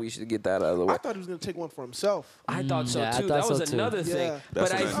 So we should get that out of the way. I thought he was gonna take one for himself. I thought so yeah, I too. thought That was so, too. another thing. Yeah. But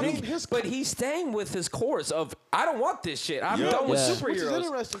That's I what I think, mean. but he's staying with his course of I don't want this shit. I'm Yeah. done with Yeah. Which is superheroes.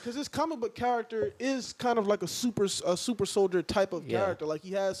 interesting because this comic book character is kind of like a super soldier type of Yeah. character. Like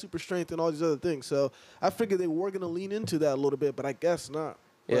he has super strength and all these other things. So I figured they were gonna lean into that a little bit, but I guess not.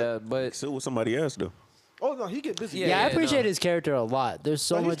 Yeah, but Still with somebody else though. Oh no, he get busy. Yeah, Yeah, I yeah, appreciate no. his character a lot. There's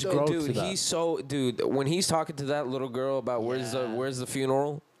so No, he's much dope, growth to dude, that. he's so when he's talking to that little girl about where's the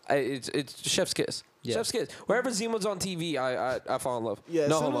funeral, it's Chef's Kiss. Yeah. Chef's Kiss. Wherever Zemo's on TV, I fall in love. Yeah,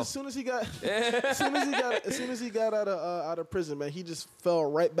 no as homo. soon as he got, as soon as he got out of prison, man, he just fell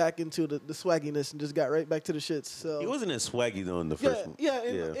right back into the swagginess and just got right back to the shits. So He wasn't as swaggy though in the yeah, first one. yeah.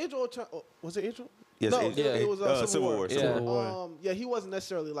 And Age of Ultron, was it Age of? Yes, no, Age- it was Civil War. Yeah. Civil War. Yeah, he wasn't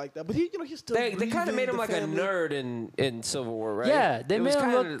necessarily like that, but he still. They kind of breathed made him the like family. a nerd in Civil War, right? Yeah, they It made was him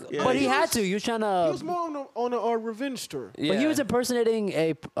kinda- look, Yeah, but he he had was- to. He was trying He to. was more on a revenge tour. Yeah. But he was impersonating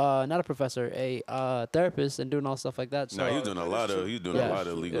a not a professor, a therapist and doing all stuff like that. So No, he was doing a lot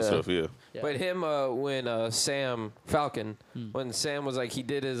of legal Yeah. stuff. Yeah. Yeah. But him when Sam Falcon when Sam was like he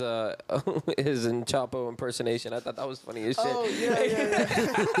did his his Chapo impersonation, I thought that was funny as shit. Oh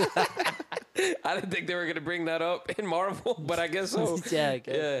yeah. I didn't think they were gonna bring that up in Marvel, but I guess so. Yeah, I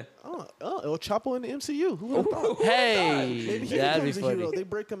guess. Yeah. El Chapo in the MCU. Who would have thought? Hey, Maybe he that'd be becomes a hero. funny. They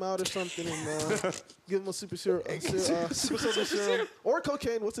break him out or something and give him a super soldier serum or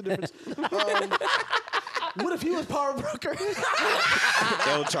cocaine. What's the difference? What if he was power broker?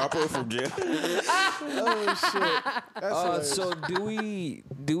 El Chapo from jail. Oh shit! That's hilarious. So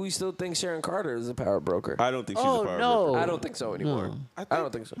do we still think Sharon Carter is a power broker? I don't think she's Oh, a power no. broker. I don't think so anymore. I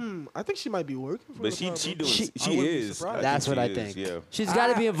don't think so. I think she might be working for But the she power she broker. doing I she wouldn't be is. surprised. That's what she I is, think. Yeah. She's got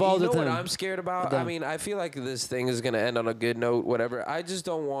to be involved you know with what him. I'm scared about? them. I mean, I feel like this thing is gonna end on a good note. Whatever. I just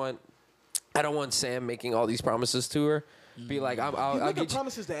don't want. I don't want Sam making all these promises to her. Be like, He's I'll making get you.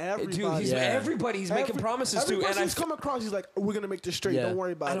 promises to Dude, everybody. he's, Yeah. everybody's making promises to, every and person he's come across, he's like, "We're gonna make this straight. Yeah. Don't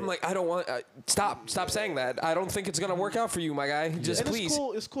worry about and it." I'm like, I don't want. Stop saying that. I don't think it's gonna work out for you, my guy. Just and please.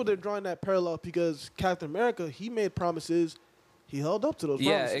 it's cool they're drawing that parallel because Captain America, he made promises, he held up to those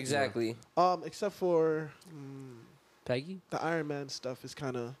Yeah, promises. exactly. Except for Peggy? the Iron Man stuff is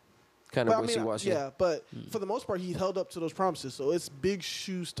kind of. Kind of wishy washy. Yeah, but for the most part, he held up to those promises. So it's big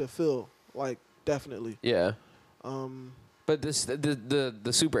shoes to fill. Like definitely. Yeah. Um, But this the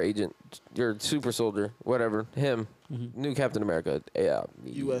super agent, your super soldier, whatever, him, new Captain America, yeah,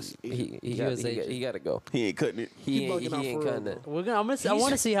 US he US agent. got to go. He ain't cutting it. He bugging out ain't for cutting real, it. We're gonna. I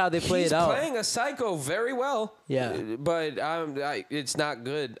want to see how they play He's it out. playing a psycho very well. Yeah. But it's not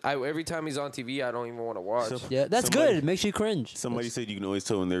good. Every time he's on TV, I don't even want to watch. So- Yeah, that's Somebody- good. It makes you cringe. Somebody said you can always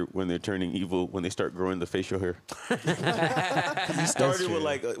tell when they're turning evil when they start growing the facial hair. He started with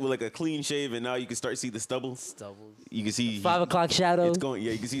like a clean shave, and now you can start see the stubbles. You can see 5 o'clock shadow. It's going.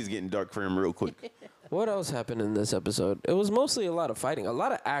 Yeah, you can see it's getting dark for him real quick. What else happened in this episode? It was mostly a lot of fighting, a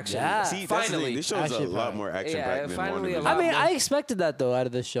lot of action. Yeah. See, that's the thing. Finally, This show's a action lot packed. more action Yeah, packed than finally a WandaVision. lot I mean, more. I expected that though out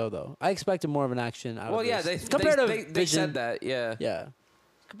of this show though. I expected more of an action out Well, of yeah, this. they compared to they Vision, said that. Yeah. Yeah.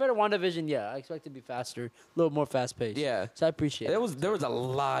 Compared to WandaVision, yeah, I expect it to be faster, a little more fast paced. Yeah. So I appreciate it. There was a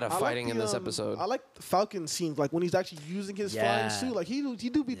lot of I like fighting in the, this episode. I like the Falcon scenes, like when he's actually using his Yeah. flying suit. Like he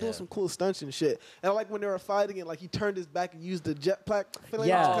do be doing some cool stunts and shit. And I like when they were fighting and like he turned his back and used the jetpack. Feeling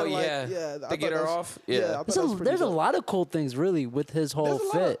Yeah. like, Oh, kinda like, yeah. yeah. I To thought get that her was- off? Yeah, Yeah. I thought that was pretty There's a dope. lot of cool things really with his whole There's a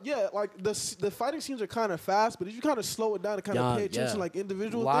lot fit. yeah, like the fighting scenes are kind of fast, but if you kind of slow it down and kind of Yeah, pay attention, yeah. like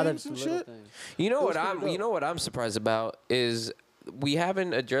individual lot things of and little shit. things. You know It what was pretty dope. you know what I'm surprised about is we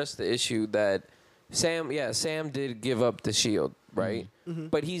haven't addressed the issue that Sam did give up the shield, right? Mm-hmm.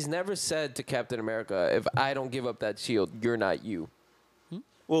 But he's never said to Captain America, if I don't give up that shield, you're not you.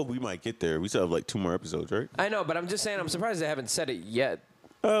 Well, we might get there. We still have like 2 more episodes, right? I know, but I'm just saying I'm surprised they haven't said it yet.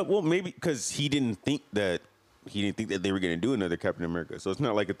 Well, maybe because he didn't think that they were going to do another Captain America. So it's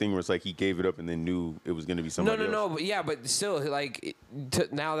not like a thing where it's like he gave it up and then knew it was going to be somebody else. No, but yeah, but still, like,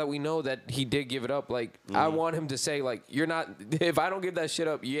 now that we know that he did give it up, like, I want him to say, like, you're not, if I don't give that shit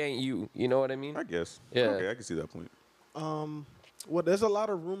up, you ain't you. You know what I mean? I guess. Yeah. Okay, I can see that point. Well, there's a lot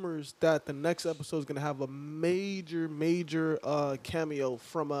of rumors that the next episode is going to have a major cameo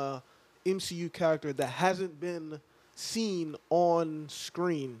from a MCU character that hasn't been seen on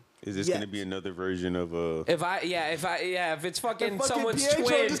screen. Is this yet. going to be another version of If it's fucking, Fucking someone's Pietro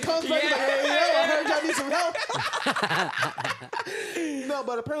twin. just comes back like, hey, yo, I heard y'all need some help. No,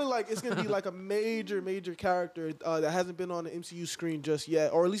 but apparently, like, it's gonna be like a major character that hasn't been on the MCU screen just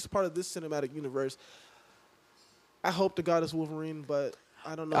yet, or at least part of this cinematic universe. I hope the God is Wolverine, but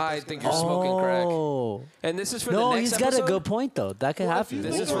I don't know. if I that's think gonna you're happen. smoking crack. Oh. And this is for the No, next he's episode? got a good point though. That could Well, if happen. you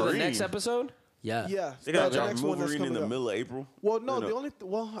This think is for the Wolverine. next episode? Yeah. Yeah, They got to the drop next one that's Wolverine in the coming up. middle of April? Well, no, No. the only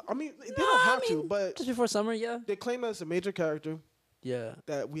I mean, they don't have to, but Just before summer, yeah. they claim that it's a major character Yeah.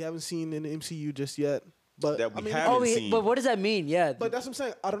 that we haven't seen in the MCU just yet. But That we I mean, haven't Oh, seen. but what does that mean? Yeah. But that's what I'm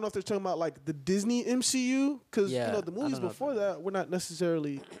saying. I don't know if they're talking about like the Disney MCU because Yeah, you know the I movies don't know. before that were not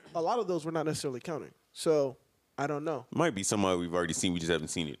necessarily. A lot of those were not necessarily counting. So I don't know. Might be somebody we've already seen. We just haven't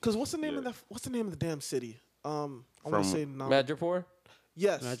seen it. Because what's the name of Yeah. what's the name of the damn city? I want From to say no. Madripoor?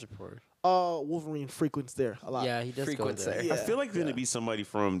 Yes. Madripoor. Wolverine frequents there a lot. Yeah, he does go Frequency. there. Yeah. I feel like it's going to be somebody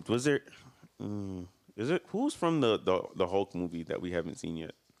from. Was there? Is it who's from the Hulk movie that we haven't seen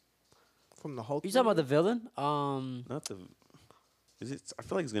yet? From the Hulk. You talking about the movie? villain? Not the. Is it? I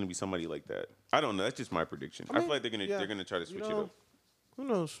feel like it's going to be somebody like that. I don't know. That's just my prediction. I, mean, feel like they're yeah, gonna try to switch you it know, up. Who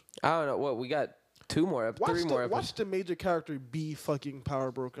knows? I don't know. What, we got three more episodes. Watch the major character be fucking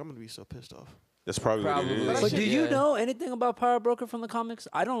power broker. I'm gonna be so pissed off. That's probably what it Probably. is. But do you Yeah. know anything about Power Broker from the comics?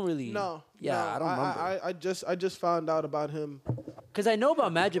 I don't really. No. Yeah, no, I don't remember. I just found out about him Because I know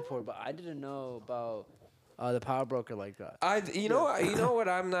about Madripoor, but I didn't know about the Power Broker like that. You know what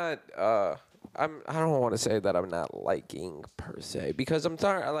I'm not. I don't want to say that I'm not liking per se because I'm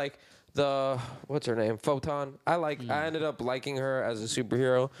tired. Like what's her name? Photon. I ended up liking her as a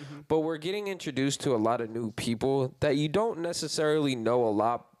superhero, but we're getting introduced to a lot of new people that you don't necessarily know a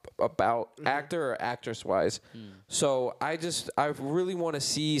lot about actor or actress wise. So I really want to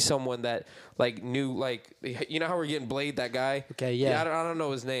see someone that like new, like, you know how we're getting Blade, that guy. Okay, yeah. I don't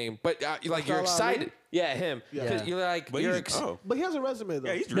know his name, but like you're Mahershala excited. Ali? Yeah, him. Yeah. Because you're like, But you're But he has a resume though.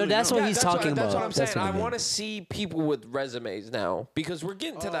 Yeah, he's No, really that's young. what he's that's talking That's what about. I'm saying. That's what I I mean. want to see people with resumes now because we're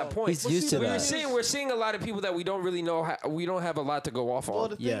getting to that point. He's used to we're that. seeing a lot of people that we don't really know. We don't have a lot to go off Well, on.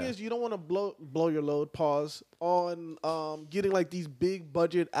 the thing Yeah. is, you don't want to blow your load. Pause on getting like these big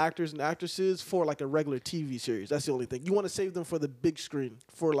budget actors and actresses for like a regular TV series. That's the only thing. You want to save them for the big screen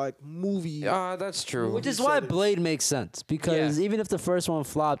for like movie. That's true. Which is He why said it. Blade makes sense because Yeah. even if the first one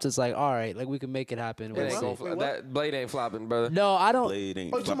flops, it's like, all right, like we can make it happen. It We'll ain't see. gonna fly. Wait, what? That Blade ain't flopping, brother. No, I don't. Blade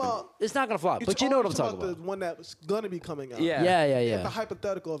ain't Oh, you talking flopping. about? It's not gonna flop, but you know what I'm talking about. The one that's gonna be coming out. Yeah. Yeah, yeah, The yeah.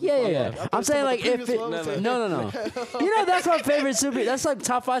 hypothetical of it Yeah, flopping. yeah, I yeah. thought I'm you saying were like talking if about the it, previous one. no, you know that's my favorite super. That's like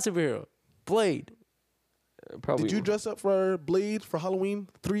top 5 superhero. Blade. Probably. Did you dress up for Blade for Halloween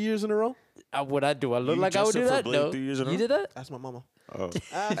 3 years in a row? What I do? I look You like I would dressed do up that. for Blade No, 3 years in a you row? did that. Ask my mama. Oh.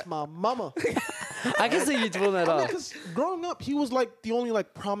 Ask my mama. I can see you pulling that off. Because growing up, he was like the only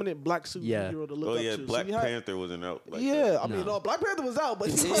like prominent black superhero Yeah. to look Oh up yeah, to. So Black you had- Panther wasn't out. Like Yeah, that. I mean, no, Black Panther was out, but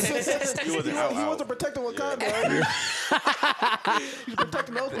he wasn't, He wasn't out, he out. wasn't protecting Wakanda. Right? He's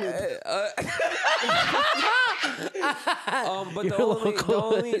protecting Oakland. But You're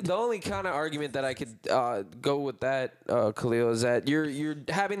the only kind of argument that I could go with that, Khalil, is that you're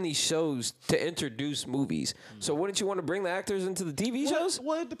having these shows to introduce movies. So wouldn't you want to bring the actors into the TV shows?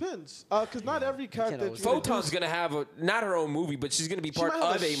 Well, it depends. Because not every character. that always you Photon's introduce- gonna have not her own movie, but she's gonna be she part might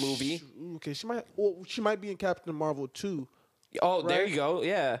have of a movie. Okay, she might. Well, she might be in Captain Marvel too. Oh, there right? you go.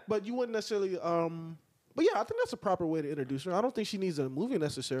 Yeah. But you wouldn't necessarily. But yeah, I think that's a proper way to introduce her. I don't think she needs a movie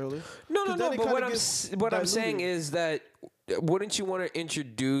necessarily. No. 'Cause then it But kinda what I'm gets what I'm saying diluted. is that wouldn't you want to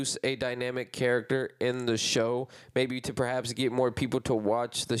introduce a dynamic character in the show, maybe to perhaps get more people to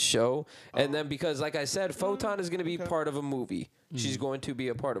watch the show, and then because, like I said, Photon is going to be part of a movie. She's going to be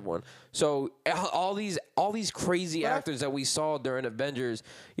a part of one. So all these crazy actors that we saw during Avengers,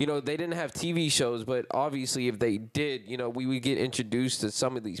 you know, they didn't have TV shows, but obviously if they did, you know, we would get introduced to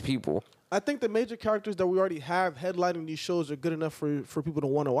some of these people. I think the major characters that we already have headlining these shows are good enough for people to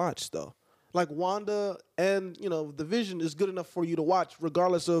want to watch, though. Like Wanda and the Vision is good enough for you to watch,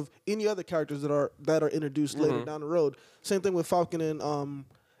 regardless of any other characters that are introduced later down the road. Same thing with Falcon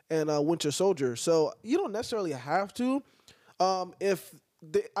and Winter Soldier. So you don't necessarily have to.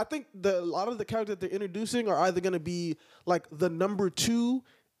 I think a lot of the characters that they're introducing are either going to be like the number 2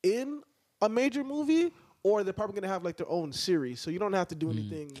 in a major movie, or they're probably going to have like their own series. So you don't have to do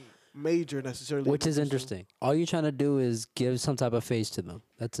anything major necessarily. Which is So- interesting. All you're trying to do is give some type of face to them.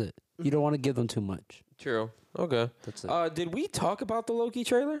 That's it. You don't want to give them too much. True. Okay. That's it. Did we talk about the Loki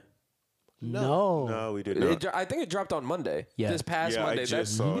trailer? No. No, we did not. I think it dropped on Monday. Yeah. This past Yeah, I Monday.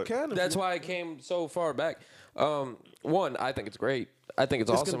 just saw You it. can. if That's you- why I came so far back. One, I think it's great. I think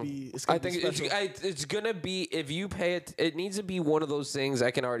it's It's awesome. gonna be- it's gonna I think be special. it's gonna be, if you pay it. It needs to be one of those things.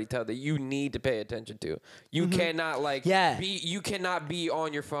 I can already tell that you need to pay attention to. You cannot Yeah. You cannot be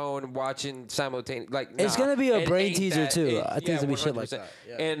on your phone watching simultaneously. Like It's nah, gonna be a it brain ain't teaser, that. too. I think it's gonna be shit like 100%. that.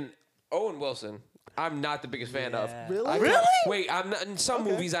 Yeah. And Owen Wilson, I'm not the biggest fan of. Really? I Really? Wait, I'm not. In some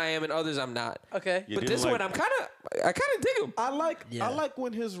Okay. movies I am, in others I'm not. Okay. You But didn't this like- one, I kind of dig him. I like Yeah.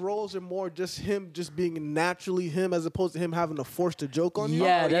 when his roles are more just him just being naturally him as opposed to him having to force the joke on you.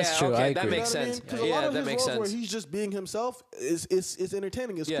 Yeah, Oh, that's true. Okay, I that agree. makes You know what I sense. mean? 'Cause a lot Yeah, of that his makes roles where sense. he's just being himself is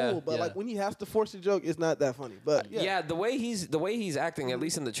entertaining. It's Yeah. cool, but Yeah. like when he has to force a joke, it's not that funny. But Yeah. the way he's acting, at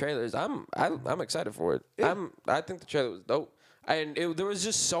least in the trailers, I'm excited for it. Yeah. I think the trailer was dope. And there was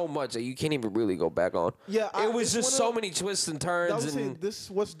just so much that you can't even really go back on. Yeah, it was it's just one so of- many twists and I turns. would say And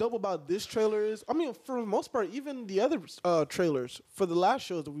this. What's dope about this trailer is, I mean, for the most part, even the other trailers for the last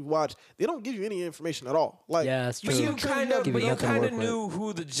shows that we've watched, they don't give you any information at all. Like, Yeah, that's but true. you kind of Give you nothing to work knew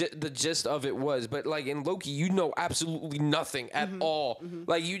who the gist of it was. But like in Loki, you know absolutely nothing at all.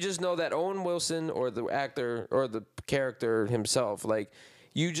 Like you just know that Owen Wilson, or the actor or the character himself, like.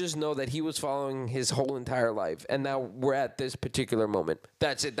 You just know that he was following his whole entire life, and now we're at this particular moment.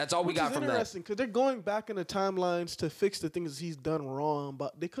 That's it. That's all we Which got is from that. interesting because they're going back in the timelines to fix the things he's done wrong,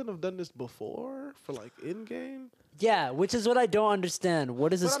 but they couldn't have done this before for like Endgame. Yeah, which is what I don't understand.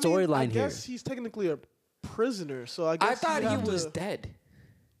 What is the But I mean, I storyline here? guess he's technically a prisoner, so I guess I thought you he have was to- dead.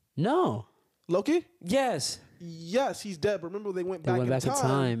 No. Loki. Yes. Yes, he's dead. But remember, they went They back went in back in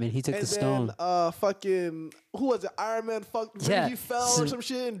time, and he took and the stone. Then, fucking who was it? Iron Man. Yeah. He fell or some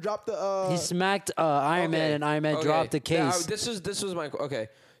shit and dropped the. He smacked Iron Man, and Iron Man dropped the case. This was my okay.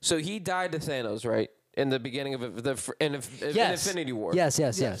 So he died to Thanos, right? In the beginning of in Infinity War.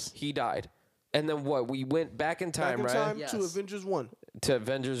 Yes. He died, and then what? We went back in time, back in right? time Yes. to Avengers 1. To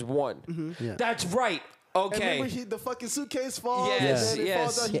Avengers 1. Yeah. That's right. And Okay. remember, the fucking suitcase falls. Yes, and then it yes.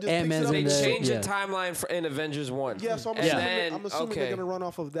 falls out, he just Ant-Man's picks it They up. in there, changed yeah. the timeline in Avengers 1. Yeah, so And then- I'm assuming okay. they're gonna run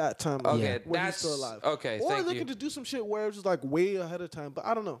off of that timeline. Okay, where that's he's still alive. okay. Or Thank they you. could just do some shit where it's just like way ahead of time. But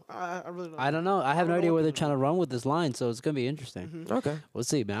I don't know. I really don't. I don't know. I have no don't idea know where what they're they're trying to run with this line, so it's gonna be interesting. Okay. We'll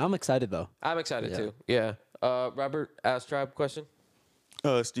see, man. I'm excited though. I'm excited Yeah. too. Yeah. Robert, Ask Tribe question.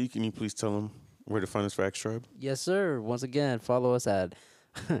 Steve, can you please tell them where to find us for Axe Tribe? Yes, sir. Once again, follow us at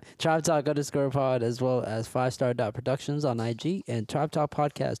Tribe Talk _pod as well as 5star.productions on IG and Tribe Talk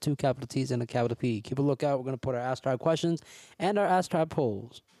Podcast, 2 capital T's and a capital P. Keep a lookout. We're gonna put our Ask Tribe questions and our Ask Tribe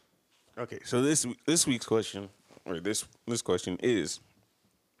polls. Okay, so this week's question, or this question is: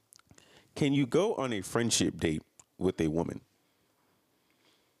 can you go on a friendship date with a woman?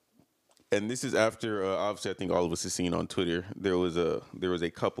 And this is after obviously I think all of us have seen on Twitter there was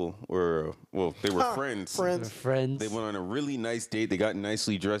a couple where they were friends. We're friends. They went on a really nice date. They got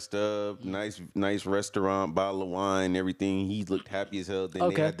nicely dressed up, nice restaurant, bottle of wine, everything. He looked happy as hell. Then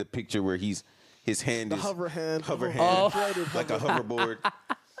Okay. they had the picture where his hand The is hover hand. like a hoverboard.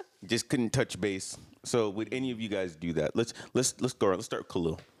 Just couldn't touch base. So would any of you guys do that? Let's go around. Let's start with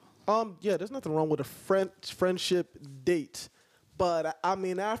Khalil. Yeah, there's nothing wrong with a friendship date. But I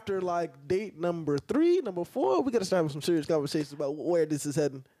mean, after like date number 3, number 4, we gotta start having some serious conversations about where this is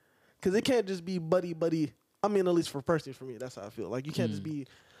heading. Cause it can't just be buddy. I mean, at least for personally for me, that's how I feel. Like you can't just be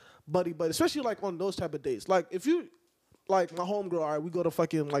buddy, especially like on those type of dates. Like if you, like my homegirl, all right, we go to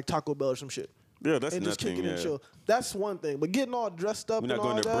fucking like Taco Bell or some shit. Yeah, that's And just nothing. kick it and chill. That's one thing. But getting all dressed up We're not and all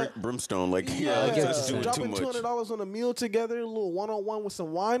going to that. brimstone like Yeah, that's doing too dropping much. $200 on a meal together, a little one-on-one with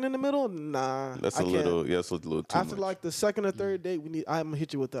some wine in the middle. Nah, That's I a can't. little. Yeah, that's a little too After much. like the second or third date, I'm gonna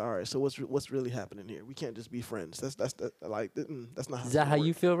hit you with the all right. So what's really happening here? We can't just be friends. That's not. How Is that how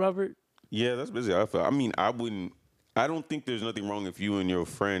you feel, Robert? Yeah, that's busy. I mean, I wouldn't. I don't think there's nothing wrong if you and your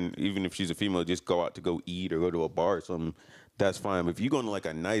friend, even if she's a female, just go out to go eat or go to a bar or something. That's fine. But if you're going to like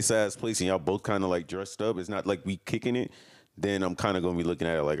a nice ass place and y'all both kind of like dressed up, it's not like we kicking it. Then I'm kind of going to be looking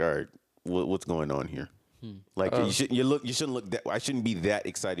at it like, all right, what's going on here? Like you shouldn't look that. I shouldn't be that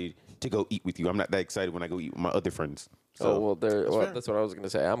excited to go eat with you. I'm not that excited when I go eat with my other friends. So That's what I was gonna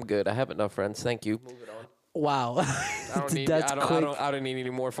say. I'm good. I have enough friends. Thank you. Moving on. Wow. I don't need. That's quick. I don't need any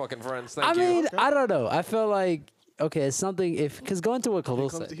more fucking friends. Thank I you. mean, I don't know. I feel like okay, it's something because going to what Khalil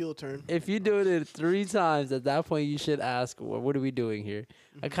comes the said. heel turn. If you do it 3 times, at that point you should ask, well, what are we doing here?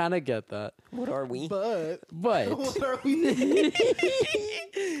 I kind of get that, What are we? But but what are we?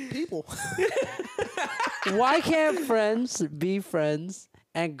 People. why can't friends be friends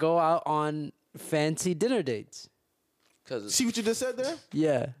and go out on fancy dinner dates? Because See what you just said there?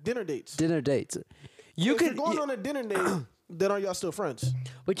 Yeah, Dinner dates. dinner dates. You if could, you're going on a dinner date, then are y'all still friends?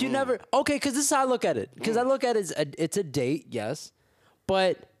 but you never. Okay, because this is how I look at it. Because I look at it as it's a date, yes,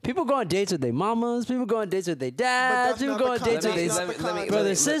 but people go on dates with their mamas. People go on dates with their dads. that's People not go the on con- dates with that's their not the con- brother,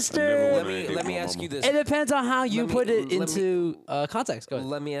 let- sister. let me ask you this. It depends on how you Let me- put it let me- into context. Go ahead.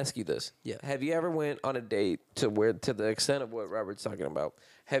 Let me ask you this. Yeah. Have you ever went on a date to the extent of what Robert's talking about?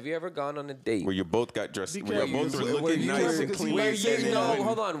 Have you ever gone on a date where you both got dressed, where you Because both were you- looking you- nice and because clean. you- and no, everything.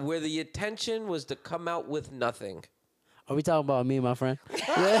 hold on. Where the intention was to come out with nothing. Are we talking about me and my friend?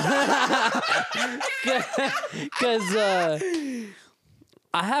 Because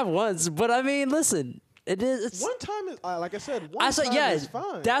I have once, but I mean, listen, it is. It's, One time is like I said. One I said, time yeah, is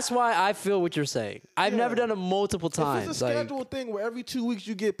fine. that's why I feel what you're saying. I've never Yeah. done it multiple If times. it's a like, scheduled thing where every 2 weeks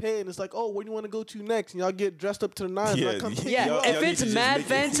you get paid and it's like, oh, where do you want to go to next? And y'all get dressed up to the nines. Yeah, and I come pick yeah, you up. y'all if need it's to just mad make it-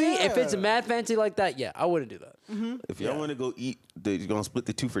 fancy, if it's Yeah. mad fancy like that, yeah, I wouldn't do that. If y'all want to go eat, you're gonna split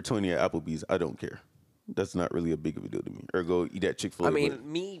the 2 for $20 at Applebee's. I don't care. That's not really a big of a deal to me. Or go eat at Chick-fil-A. I mean, but-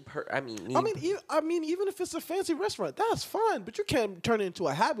 me. Even if it's a fancy restaurant, that's fine. But you can't turn it into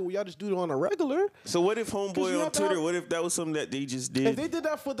a habit where y'all just do it on a regular. so what if 'Cause homeboy you on have to Twitter? have- What if that was something that they just If did? they did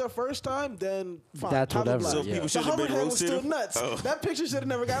that for the first time, then fine. That's Have a whatever, blast. So yeah. people The should have been hoverhead was roasted. still nuts. Oh. That picture should have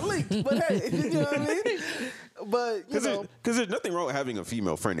never got leaked. But hey, you know what I mean? But you know, Because there's nothing wrong with having a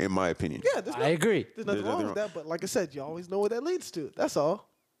female friend, in my opinion. yeah, there's I agree. There's nothing There's wrong nothing with that. But like I said, you always know what that leads to. That's all.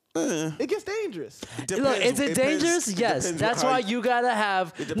 It gets dangerous. It Look, depends- is it dangerous? depends Yes. what- That's how why you- you gotta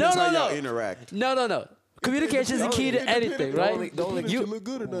have. It No, depends no, how no. y'all interact. No. Communication is the key to anything, right? The only You look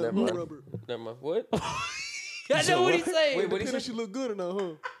good or not, Never mind. Robert? Never mind. What? I know what he's saying. Wait, what do you Depending say? if she look good or not,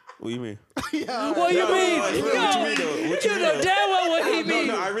 huh? What do you mean? What do you No, mean? no, what you mean, though? What you You mean, know though? damn well what he No, means.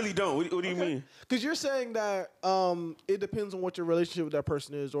 no, I really don't. What do you mean? Because you're saying that it depends on what your relationship with that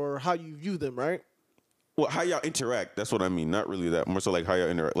person is or how you view them, right? Well, how y'all interact. That's what I mean. Not really that. More so like how y'all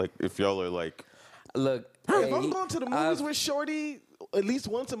interact. Like if y'all are like, Look, If I'm going to the movies with Shorty at least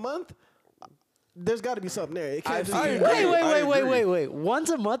once a month, there's got to be something there. It can't just I be. agree. I agree. Wait. Once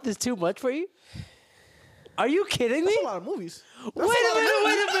a month is too much for you? Are you kidding me? That's a lot of movies. Wait a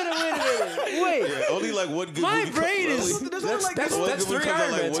minute. Wait. yeah, only like one good My movie. brain is- There's only like that's- One that's good movie 3 comes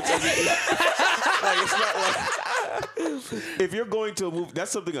out, Iron Mans. once every- like it's not like if you're going to a movie,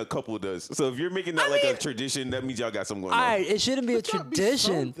 that's something a couple does. So if you're making that like a tradition, that means y'all got something going All on. right, it shouldn't be a There's gotta be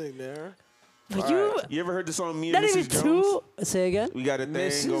tradition. something there. But you, You ever heard the song "Me not and even Mrs. Jones"? two. Say again. We got a thing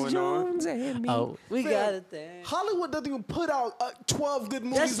Mrs. going on. Jones and me. Oh, we Fam, got it there. Hollywood doesn't even put out 12 good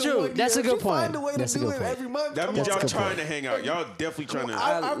movies. That's in true. one That's year. a good If you find point. a way That's a to do good it point. every month. That come means on. y'all good trying point. to hang out. Y'all definitely trying to.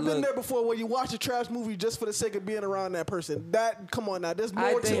 I've been look- there before where you watch a trash movie just for the sake of being around that person. That, come on now, there's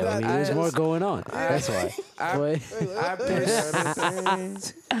I more to think- that. I mean, than there's just- more going on. That's why. Boy.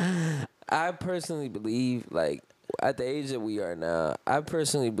 I personally believe, like, at the age that we are now, I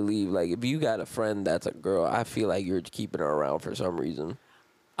personally believe, like, if you got a friend that's a girl, I feel like you're keeping her around for some reason.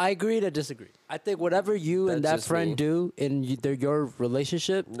 I agree to disagree. I think whatever you and That's that just friend me. do in your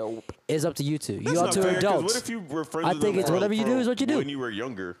relationship Nope. is up to you two. That's You all not two fair, are 'cause adults. What if you were friends I with think them it's for- whatever you do for is what you do. When you were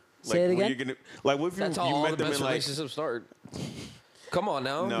younger. Say it when again? you're gonna, like, what if That's how you all met the them best in like. relationships start. Come on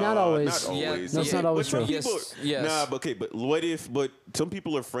now. No, Not always. Not always. That's not always But some true. people- Yes. Nah, but okay, but what if? But some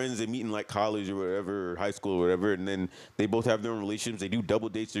people are friends. They meet in like college or whatever, or high school or whatever, and then they both have their own relationships. They do double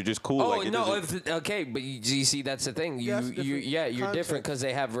dates. They're just cool. Oh like, it no! doesn't- Okay, but you see, that's the thing. Yeah, it's different You're different context. because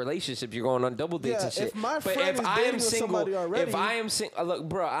they have relationships. You're going on double dates Yeah, and shit. if my but friend if is I dating am with single, somebody already, if I am single, look,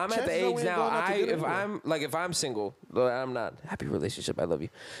 bro, I'm at the chances are age we ain't now. going out to dinner If together. I'm like, if I'm single, look, I'm not happy relationship. I love you.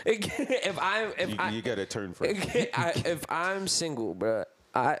 if you got to turn first. if I'm single, bro.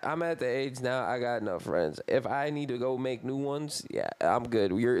 I'm at the age now. I got enough friends. If I need to go make new ones, yeah, I'm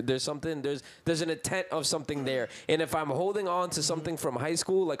good. There's something. There's an intent of something there. And if I'm holding on to something from high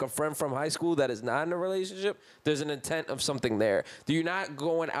school, like a friend from high school that is not in a relationship, there's an intent of something there. You're not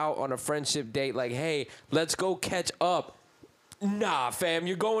going out on a friendship date like, hey, let's go catch up. Nah, fam,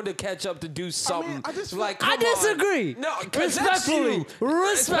 you're going to catch up to do something. I just feel- like, I come on. disagree. No, 'cause that's Respectfully. you.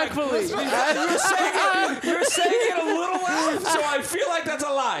 Respectfully. You're saying it a little loud, so I feel like that's a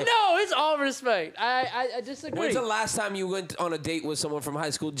lie. No, it's all respect. I disagree. When's the last time you went on a date with someone from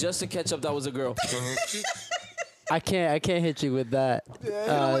high school just to catch up that was a girl? I can't hit you with that.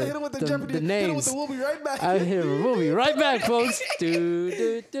 Yeah, hit him with the Jeopardy. The Hit him with names. the we'll be right back. I hit him. We'll be right back, folks.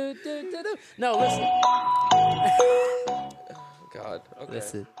 Do. No, God. Okay.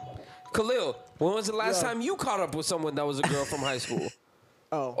 listen. Khalil, when was the last time you caught up with someone that was a girl from high school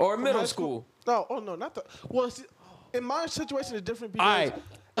Oh, or from middle high school? No, no, not the. Well, see, in my situation, it's different because Alright.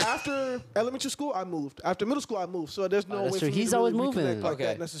 after elementary school, I moved. After middle school, I moved. So there's no that's way true. for me He's to always really moving. reconnect like Okay.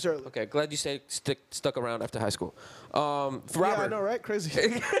 that necessarily. Okay, glad you stuck around after high school. For Yeah, I Robert, know, right?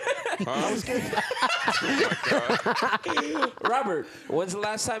 Crazy. Robert, when's the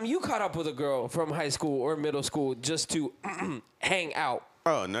last time you caught up with a girl from high school or middle school just to hang out?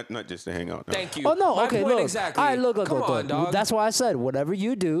 Oh, not just to hang out. No. Thank you. Oh no, My okay, point look. exactly. All right, look. Come on, dog. That's why I said whatever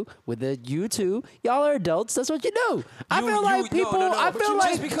you do with the you two, y'all are adults. That's what you do. I feel like people. I but feel you- like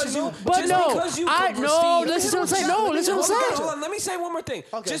just because you, but just no, because you I can no. proceed- Listen to what I'm saying. No, listen to what I'm Hold on, saying. hold on. Let me say one more thing.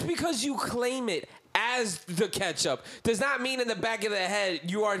 Okay. Just because you claim it as the catch up does not mean in the back of the head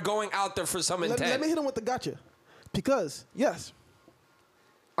you are going out there for some let intent. me hit him with the gotcha. Because, yes,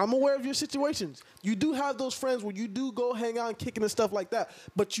 I'm aware of your situations. You do have those friends where you do go hang out and kicking and stuff like that.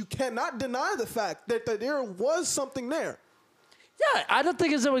 But you cannot deny the fact that there was something there. Yeah, I don't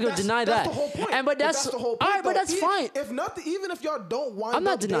think it's ever going to deny That's that. the whole point. And but that's the whole point. all right, but though. that's fine. If nothing, even if y'all don't wind I'm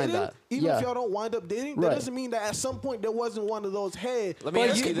not up denying dating, that. even Yeah. if y'all don't wind up dating, Right. that doesn't mean that at some point there wasn't one of those. Hey, Let me there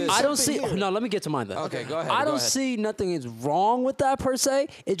ask you could be this. I don't something see. here. No, let me get to mine then. Okay, go ahead, I go don't ahead. see nothing is wrong with that per se.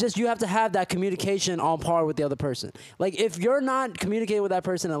 It's just you have to have that communication on par with the other person. Like if you're not communicating with that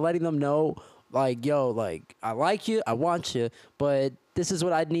person and letting them know, like, yo, like I like you, I want you, but this is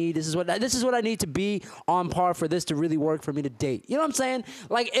what I need. This is what I need to be on par for this to really work for me to date. You know what I'm saying?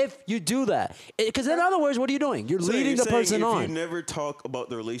 Like if you do that, because in other words, what are you doing? You're So leading you're the saying person if on. you never talk about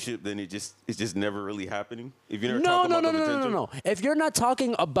the relationship, then it's just never really happening. If you never No, talk no, about no, the no, no, potential. no. If you're not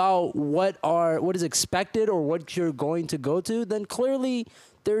talking about what is expected or what you're going to go to, then clearly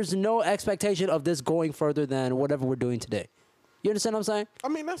there's no expectation of this going further than whatever we're doing today. You understand what I'm saying? I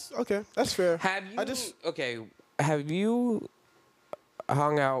mean, that's okay. That's fair. Have you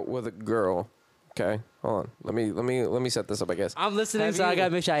hung out with a girl Okay, hold on. Let me set this up. I guess. I'm listening, Have so I you-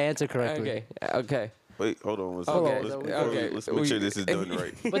 gotta make sure I answer correctly. Okay. Wait, hold on. Let's make sure this is done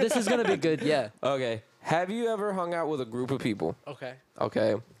right. But this is gonna be good. Yeah. Okay. Have you ever hung out with a group of people? Okay.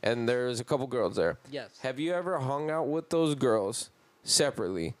 Okay. And there's a couple girls there. Yes. Have you ever hung out with those girls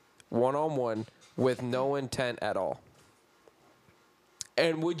separately, one-on-one, with no intent at all?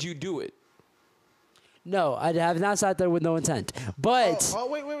 And would you do it? No, I have not sat there with no intent. But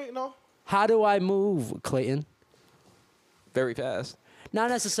wait, no. how do I move, Clayton? Very fast. Not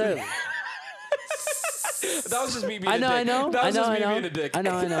necessarily. That was just me being I a know, dick. I know, That was I know, just I me know. being a dick. I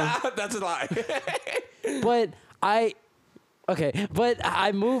know. That's a lie. But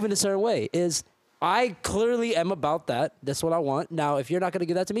I move in a certain way. Is I clearly am about that. That's what I want. Now, if you're not gonna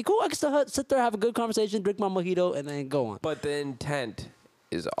give that to me, cool. I can still sit there, have a good conversation, drink my mojito, and then go on. But the intent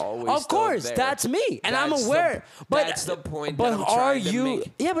is always Of still course, there. that's me, and I'm That's aware. But that's the point. But that I'm are trying to you?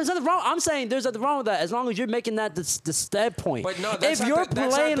 make. Yeah, but there's nothing wrong. I'm saying there's nothing wrong with that as long as you're making that the step point. But no, that's if not you're the,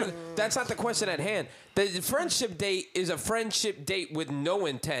 that's playing, not the, that's not the question at hand. The friendship date is a friendship date with no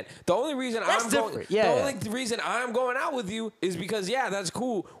intent. The only reason That's I'm going, different. Yeah, the yeah. only reason I'm going out with you is because that's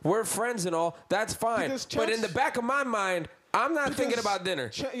cool. We're friends and all. That's fine. Because But in the back of my mind, I'm not thinking Because about dinner.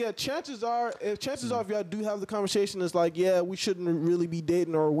 Chances are, if y'all do have the conversation, it's like, yeah, we shouldn't really be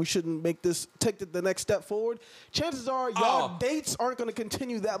dating, or we shouldn't take the next step forward. Chances are, y'all dates aren't going to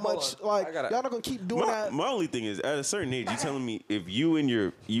continue that Hold much. on. Like, I gotta- y'all not going to keep doing that. My only thing is, at a certain age, you telling me if you and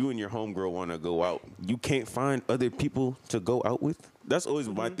your homegirl want to go out, you can't find other people to go out with. That's always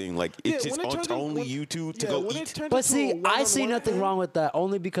my thing. Like it's Yeah, just when it turns in- only when- you two to yeah, go when it eat. turns But into see, a I see one-on-one nothing thing- wrong with that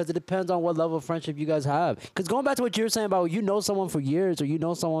only because it depends on what level of friendship you guys have. Because going back to what you were saying about you know someone for years or you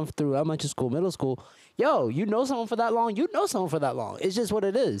know someone through elementary school, middle school, yo, you know someone for that long, you know someone for that long. It's just what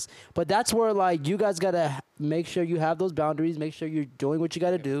it is. But that's where like you guys gotta make sure you have those boundaries, make sure you're doing what you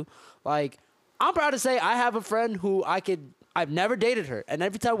gotta do. Like I'm proud to say I have a friend who I've never dated her, and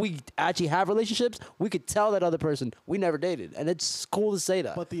every time we actually have relationships, we could tell that other person we never dated, and it's cool to say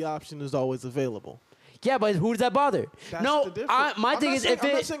that. But the option is always available. Yeah, but who does that bother? That's No, the difference. my I'm thing not is saying, if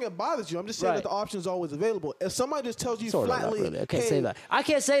I'm not it saying it bothers you. I'm just saying Right. that the option is always available. If somebody just tells you sort of not flatly, really. I can't hey, say that. I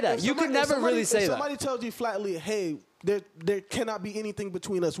can't say that. if You somebody- can if never somebody- really say if that. somebody tells you flatly, hey, there cannot be anything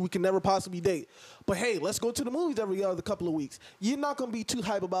between us. We can never possibly date. But hey, let's go to the movies every other couple of weeks. You're not gonna be too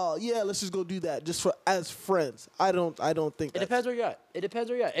hype about, yeah, let's just go do that just for as friends. I don't think It that's, depends where you're at. It depends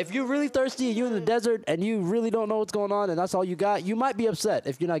where you're at. If you're really thirsty and you're in the desert and you really don't know what's going on and that's all you got, you might be upset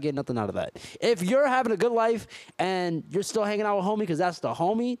if you're not getting nothing out of that. If you're having a good life and you're still hanging out with homie because that's the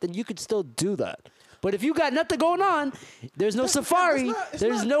homie, then you could still do that. But if you got nothing going on, there's no safari,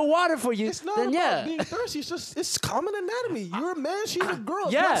 there's no water for you, It's not then about yeah. being thirsty. It's common anatomy. You're a man, she's a girl.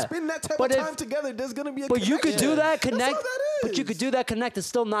 If yeah. y'all spend that type But of if- time together, there's gonna be a But you could do connection. that, That's connect. all that But you is. could do that, connect, and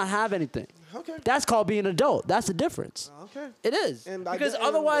still not have anything. Okay. That's called being an adult. That's the difference. Okay. It is. And Because and-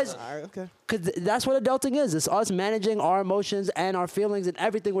 otherwise, all right, okay. because that's what adulting is. It's us managing our emotions and our feelings and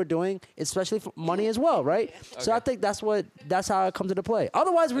everything we're doing, especially for money as well, right? So I think that's how it comes into play.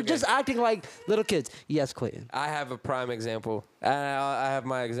 Otherwise, we're just acting like little kids. Yes, Clayton. I have a prime example. I have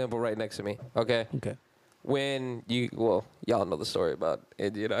my example right next to me. Okay. Okay. When y'all know the story about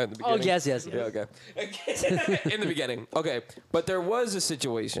it, in the beginning. Oh, yes. Yeah, okay. In the beginning. Okay. But there was a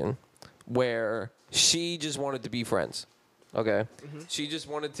situation where she just wanted to be friends. Okay. She just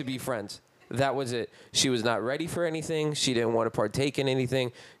wanted to be friends. That was it. She was not ready for anything. She didn't want to partake in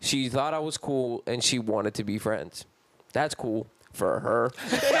anything. She thought I was cool and she wanted to be friends. That's cool for her.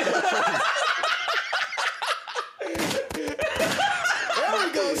 There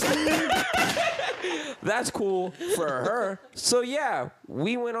we go, Steve. That's cool for her. So yeah,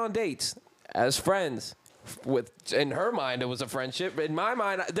 we went on dates as friends. In her mind, it was a friendship. In my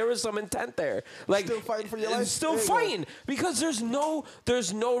mind, there was some intent there. Like Still fighting for your life? Still There you go. fighting because there's no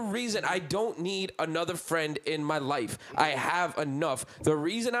reason. I don't need another friend in my life. I have enough. The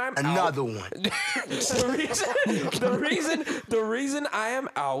reason I'm Another out, one. the reason I am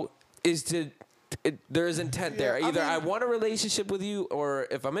out is to. There is intent there. Yeah, I Either I mean- want a relationship with you, or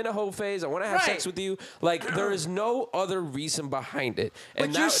if I'm in a whole phase, I want to have sex with you. Like there is no other reason behind it.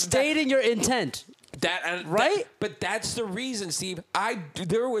 But you're stating your intent. Right? But that's the reason, Steve.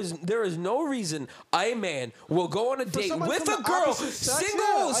 There is no reason a man will go on a date somebody with from a the girl, opposite sex, single,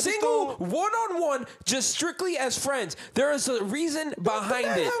 yeah, I just single, don't- one-on-one, just strictly as friends. There is a reason behind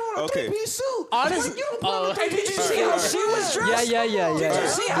They it. had on a Okay. three-piece suit. Honest- Like, you don't put on a oh. And did you three-piece see suit. how she was dressed? Yeah. Did you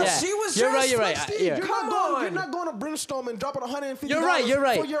see how Yeah. she was You're right. dressed? You're right. Steve, Yeah. you're Come You're on. not going to Brimstone and dropping $150 You're right. You're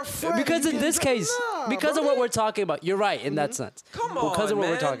right. for your friend. Because You in get this case, nah, because of brother. what we're talking about, you're right in that sense. Come Because of on, what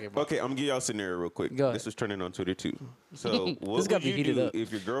we're man. talking about. Okay, I'm gonna give y'all a scenario real quick. quick. Go ahead. This was trending on Twitter too. So what got would me you heated do up.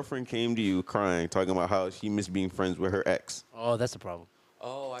 if your girlfriend came to you crying, talking about how she missed being friends with her ex? Oh, that's the problem.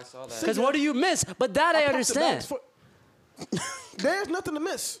 Oh, I saw that. Because what do you miss? But that I packed the bags understand. There's nothing to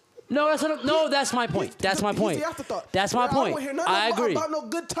miss. No, that's my point. That's my He's point. the afterthought. That's my I don't point. wanna hear nothing I agree. about no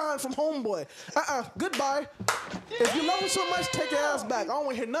good time from homeboy. Goodbye. If you love him so much, take your ass back. I don't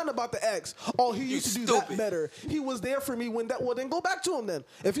want to hear nothing about the ex. Oh, he used to do that better. He was there for me when that. Well, then go back to him then.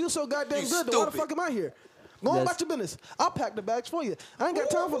 If you so goddamn good, then why the fuck am I here? Go on That's- about your business. I'll pack the bags for you. I ain't got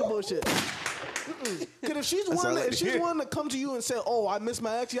time for the bullshit. Because if she's what I willing, like if to she's hear. willing to come to you and say, "Oh, I miss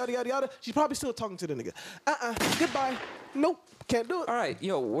my ex," yada yada yada, she's probably still talking to the nigga. Goodbye. Nope, can't do it. All right,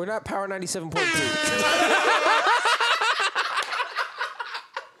 yo, we're not Power 97.2.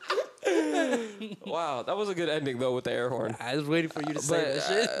 Wow, that was a good ending though with the air horn. I was waiting for you to say that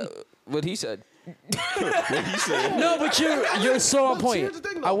shit. What he said. What he said? No, but you're so on But point. here's the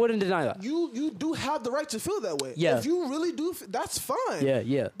thing, though. I wouldn't deny that. You do have the right to feel that way. Yeah. If you really do, that's fine. Yeah,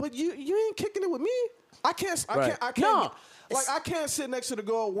 yeah. But you ain't kicking it with me. I can't. Right. I can't. No. Like I can't sit next to the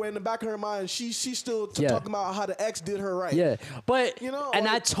girl where in the back of her mind she's still Yeah. talking about how the ex did her right. Yeah, but You know, and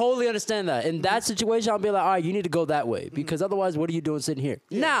I like- totally understand that. In that situation, I'll be like, all right, you need to go that way because otherwise, what are you doing sitting here?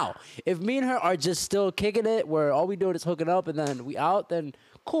 Now, if me and her are just still kicking it, where all we doing is hooking up and then we out, then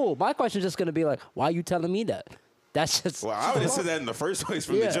cool. My question is just gonna be like, why are you telling me that? That's just Well, I would have said that in the first place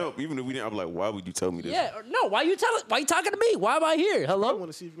from Yeah. the jump. Even if we didn't, I'm like, why would you tell me this? yeah. Or no, why you talking to me? Why am I here? I Hello? want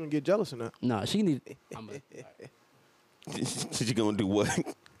to see if you're gonna get jealous or not. Nah, she need. She gonna do what?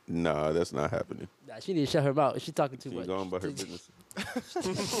 Nah, that's not happening. Nah, she need to shut her mouth. She talking too She much. going about her business.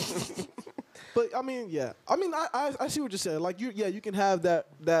 But I mean, yeah. I mean, I see what you're saying. Like you can have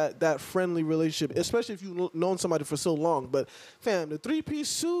that friendly relationship, especially if you've known somebody for so long. But fam, the 3-piece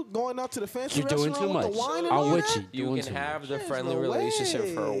suit, going out to the fancy You're doing restaurant too with much. the wine and I'm all with that. you. You Doing can too have the There's friendly no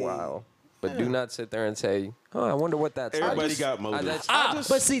relationship for a way. while, but do not sit there and say, "Oh, I wonder what that's." Everybody like." got motives. That's,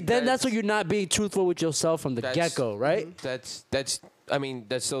 But see, then that's when you're not being truthful with yourself from the That's- get go, right? that's. I mean,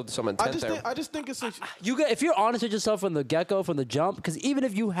 that's still some intent there. I just think it's a, If you're honest with yourself from the get go, from the jump, because even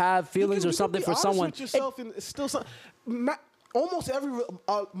if you have feelings you or can something be for honest someone, with yourself and it's still some. Almost every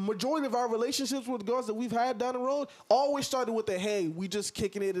majority of our relationships with girls that we've had down the road always started with the hey, we just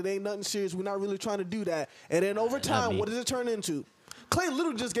kicking it. It ain't nothing serious. We're not really trying to do that. And then over time, me. what does it turn into? Clay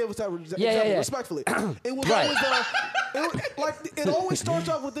literally just gave us that example, yeah. respectfully. It was Right. always it always starts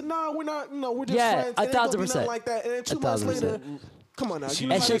off with the nah, we're not, we're just Yeah, friends. It ain't gonna be 1,000%. nothing like that. And then 2 months 1,000%. later, come on now. It's you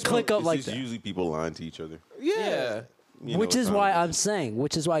And might shit as well- click up it's like just that. usually people lying to each other. Yeah. You which know, is it's why not- I'm saying,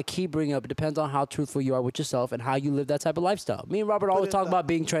 which is why I keep bringing up. It depends on how truthful you are with yourself and how you live that type of lifestyle. Me and Robert always it talk that- about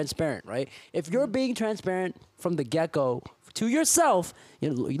being transparent, right? If you're being transparent from the get go to yourself,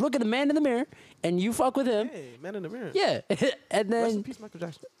 you look at the man in the mirror and you fuck with him. Hey, man in the mirror. Yeah, and Rest in then peace, Michael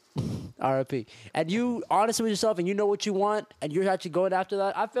Jackson. RIP. And you honest with yourself and you know what you want and you're actually going after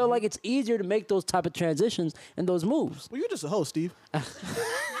that. I feel like it's easier to make those type of transitions and those moves. Well, you're just a host, Steve.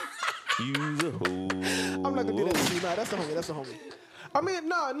 Use a hoe. I'm not gonna do that to Steve. Nah, that's the homie. That's the homie. I mean,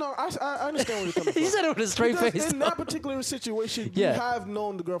 no, I understand where you're coming from. He said it with a straight Because face. in that particular situation, Yeah. you have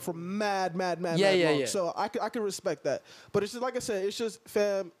known the girl for mad Yeah, long. yeah. So I can respect that. But it's just like I said, it's just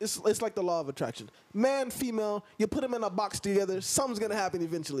fam. It's like the law of attraction. Man, female, you put them in a box together. Something's gonna happen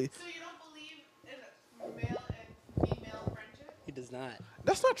eventually. So you don't believe in a male and female friendship? He does not.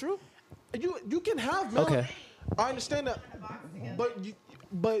 That's not true. You can have male. Okay. I understand that,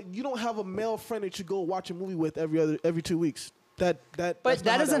 but you don't have a male friend that you go watch a movie with every 2 weeks. But that's not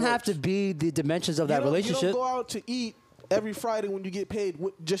that how doesn't have works. to be the dimensions of that You relationship. don't go out to eat every Friday when you get paid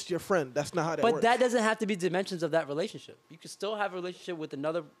with just your friend. That's not how that But works. that doesn't have to be dimensions of that relationship. You can still have a relationship with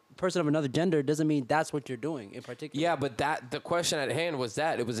another person of another gender. It doesn't mean that's what you're doing in particular. Yeah, but the question at hand was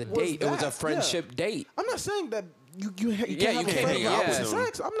that it was a date. It was that, a friendship date. I'm not saying that you Yeah, can't you have a can't friend hang of out opposite with them.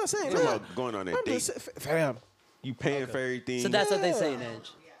 sex. I'm not saying Talking that. about going on a I'm date. just fam. You paying for everything. So that's what they Yeah. say,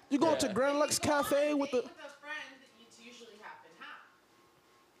 Edge. You go to Grand Lux Cafe with the. With a friend, it's usually half and half.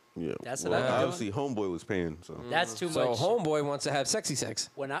 Yeah. That's what well, I've been obviously, homeboy was paying. So That's too So much. homeboy wants to have sexy sex.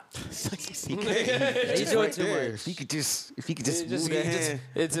 When I, he's he's doing too much. If he could just It's, move that hand.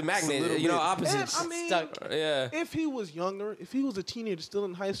 it's a magnet. little You know, bit. opposites. I mean, Stuck. Yeah. if he was younger, if he was a teenager still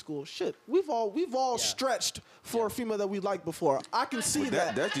in high school, shit, we've all stretched for a female that we liked before. I can see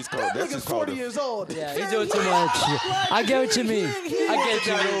that. That's just called. That That's nigga's just called. 40 years old. Yeah, Fam, he's doing too he- much. I get what you he- mean. he- I get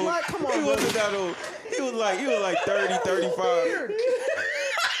you. he- like, come on, He bro. wasn't that old. He was like 30, 35.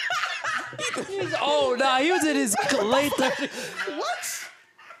 Oh, nah, he was in his late 30s. What?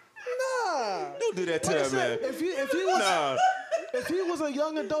 Nah. Don't do that to Like I that man. said, Nah. if he was a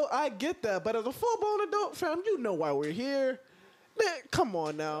young adult, I get that. But as a full-blown adult, fam, you know why we're here. Man, come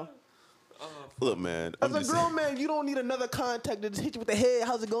on now. Look, man. As I'm a just grown man, you don't need another contact to just hit you with the head.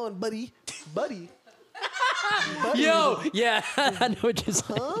 How's it going, buddy? Buddy. Yo, yeah, I know what you're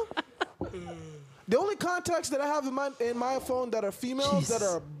saying. The only contacts that I have in my phone that are females that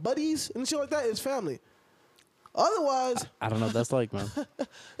are buddies and shit like that is family. Otherwise, I don't know what that's like, man.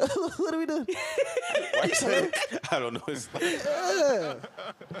 what are we doing? I don't know. It's like,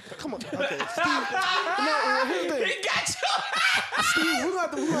 Come on. Okay, Steve. No, here's the thing. Steve, we're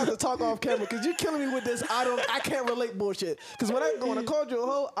gonna have to talk off camera because you're killing me with this. I can't relate bullshit. Because when I called you a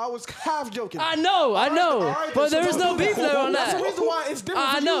hoe, I was half joking. I know, All right, but then, there so was no beef there on That's that. the reason why it's different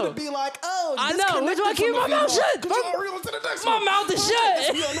I for know. you to be like, oh, I know. Which one? Keep my mouth shut. My mouth is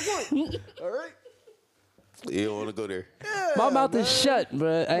shut. You on the point. All right. you don't want to go there. My mouth man. is shut,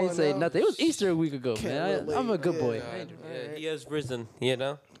 bro. I ain't on say now. nothing. It was Easter a week ago, Can't man. I'm a relate. good boy. Yeah. Yeah, he has risen, you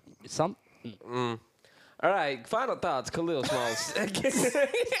know? Some. All right, final thoughts, Khalil Smalls.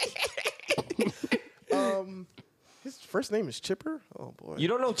 His first name is Chipper. Oh boy. You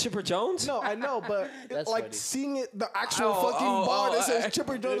don't know Chipper Jones? No, I know, but That's like funny. seeing it, the actual Oh, fucking oh, bar oh, that says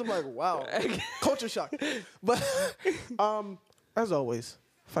Chipper Jones, I'm like, wow, culture shock. But as always,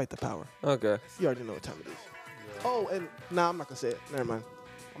 fight the power. Okay. You already know what time it is. Oh, and nah, I'm not gonna say it. Never mind.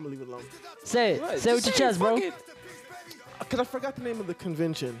 I'm gonna leave it alone. Say it. Say it with your chest, bro. Cause I forgot the name of the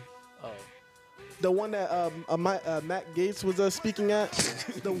convention. Oh. The one that Matt Gates was speaking at.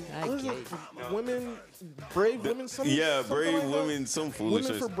 The Matt what is it? Gates. Brave women, something. Yeah, something brave like that? women, some Women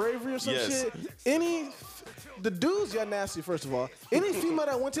foolishness. for bravery or some Yes. shit. The dudes, you're nasty, first of all. Any female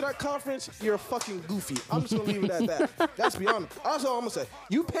that went to that conference, you're fucking goofy. I'm just gonna leave it at that. Let's be honest. That's all I'm gonna say.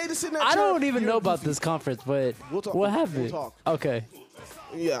 You pay to sit in that I chair, don't even you're know about goofy. this conference, but We'll talk. what We'll happened? talk. Okay.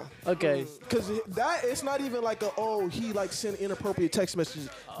 Yeah. Okay. Because that it's not even like he like sent inappropriate text messages.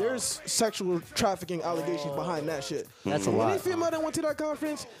 There's sexual trafficking allegations behind that shit. That's a Any lot. female that went to that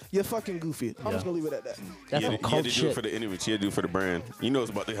conference, you're fucking goofy. I'm just gonna leave it at that. That's He some had, to cult do it shit. for the image. He had to do it for the brand. You know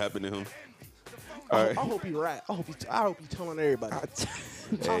what's about to happen to him. I All right. hope he right. I hope he telling everybody.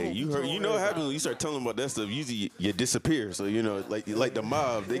 Hey, you heard? You know what happens when you start telling about that stuff? Usually you disappear. So you know, like the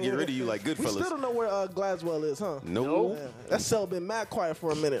mob, they get rid of you like We still Goodfellas. don't know where Gladwell is, huh? No. Yeah, that cell been mad quiet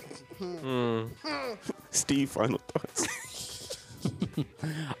for a minute. Steve, final thoughts.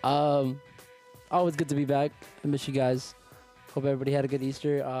 Always good to be back. I miss you guys. Hope everybody had a good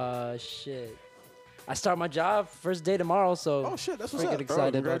Easter. Shit. I start my job first day tomorrow, so Oh shit, that's what's freaking up.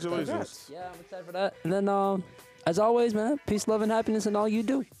 excited. about that. Congratulations. Yeah, I'm excited for that. And then, as always, man, peace, love, and happiness in all you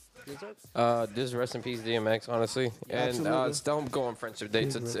do. Just rest in peace, DMX, honestly. And Absolutely. don't go on friendship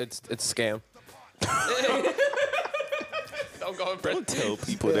dates. It's a scam. Don't go on Don't friendship. tell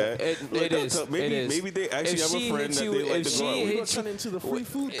people that. It Look, don't is. tell- Maybe, It is. maybe they actually If have she a friend hits that you- they like if to she go out We're with. gonna turn into the free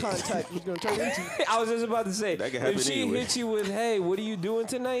food contact. We're gonna turn into. I was just about to say, That can happen if she anyway. hits you with, "Hey, what are you doing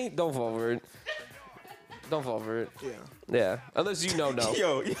tonight?" Don't fall for it. Don't fall for it. Yeah. Yeah, unless you know no.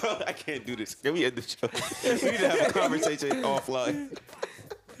 Yo, I can't do this. Can we end the show? We need to have a conversation offline.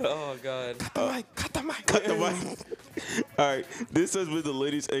 Oh God. Cut the mic. All right. This has been the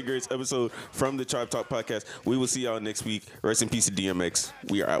latest and greatest episode from the Tribe Talk Podcast. We will see y'all next week. Rest in peace to DMX.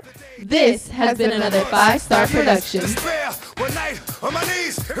 We are out. This has been another 5-star production. Despair, one night on my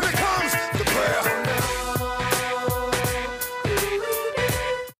knees, here it comes.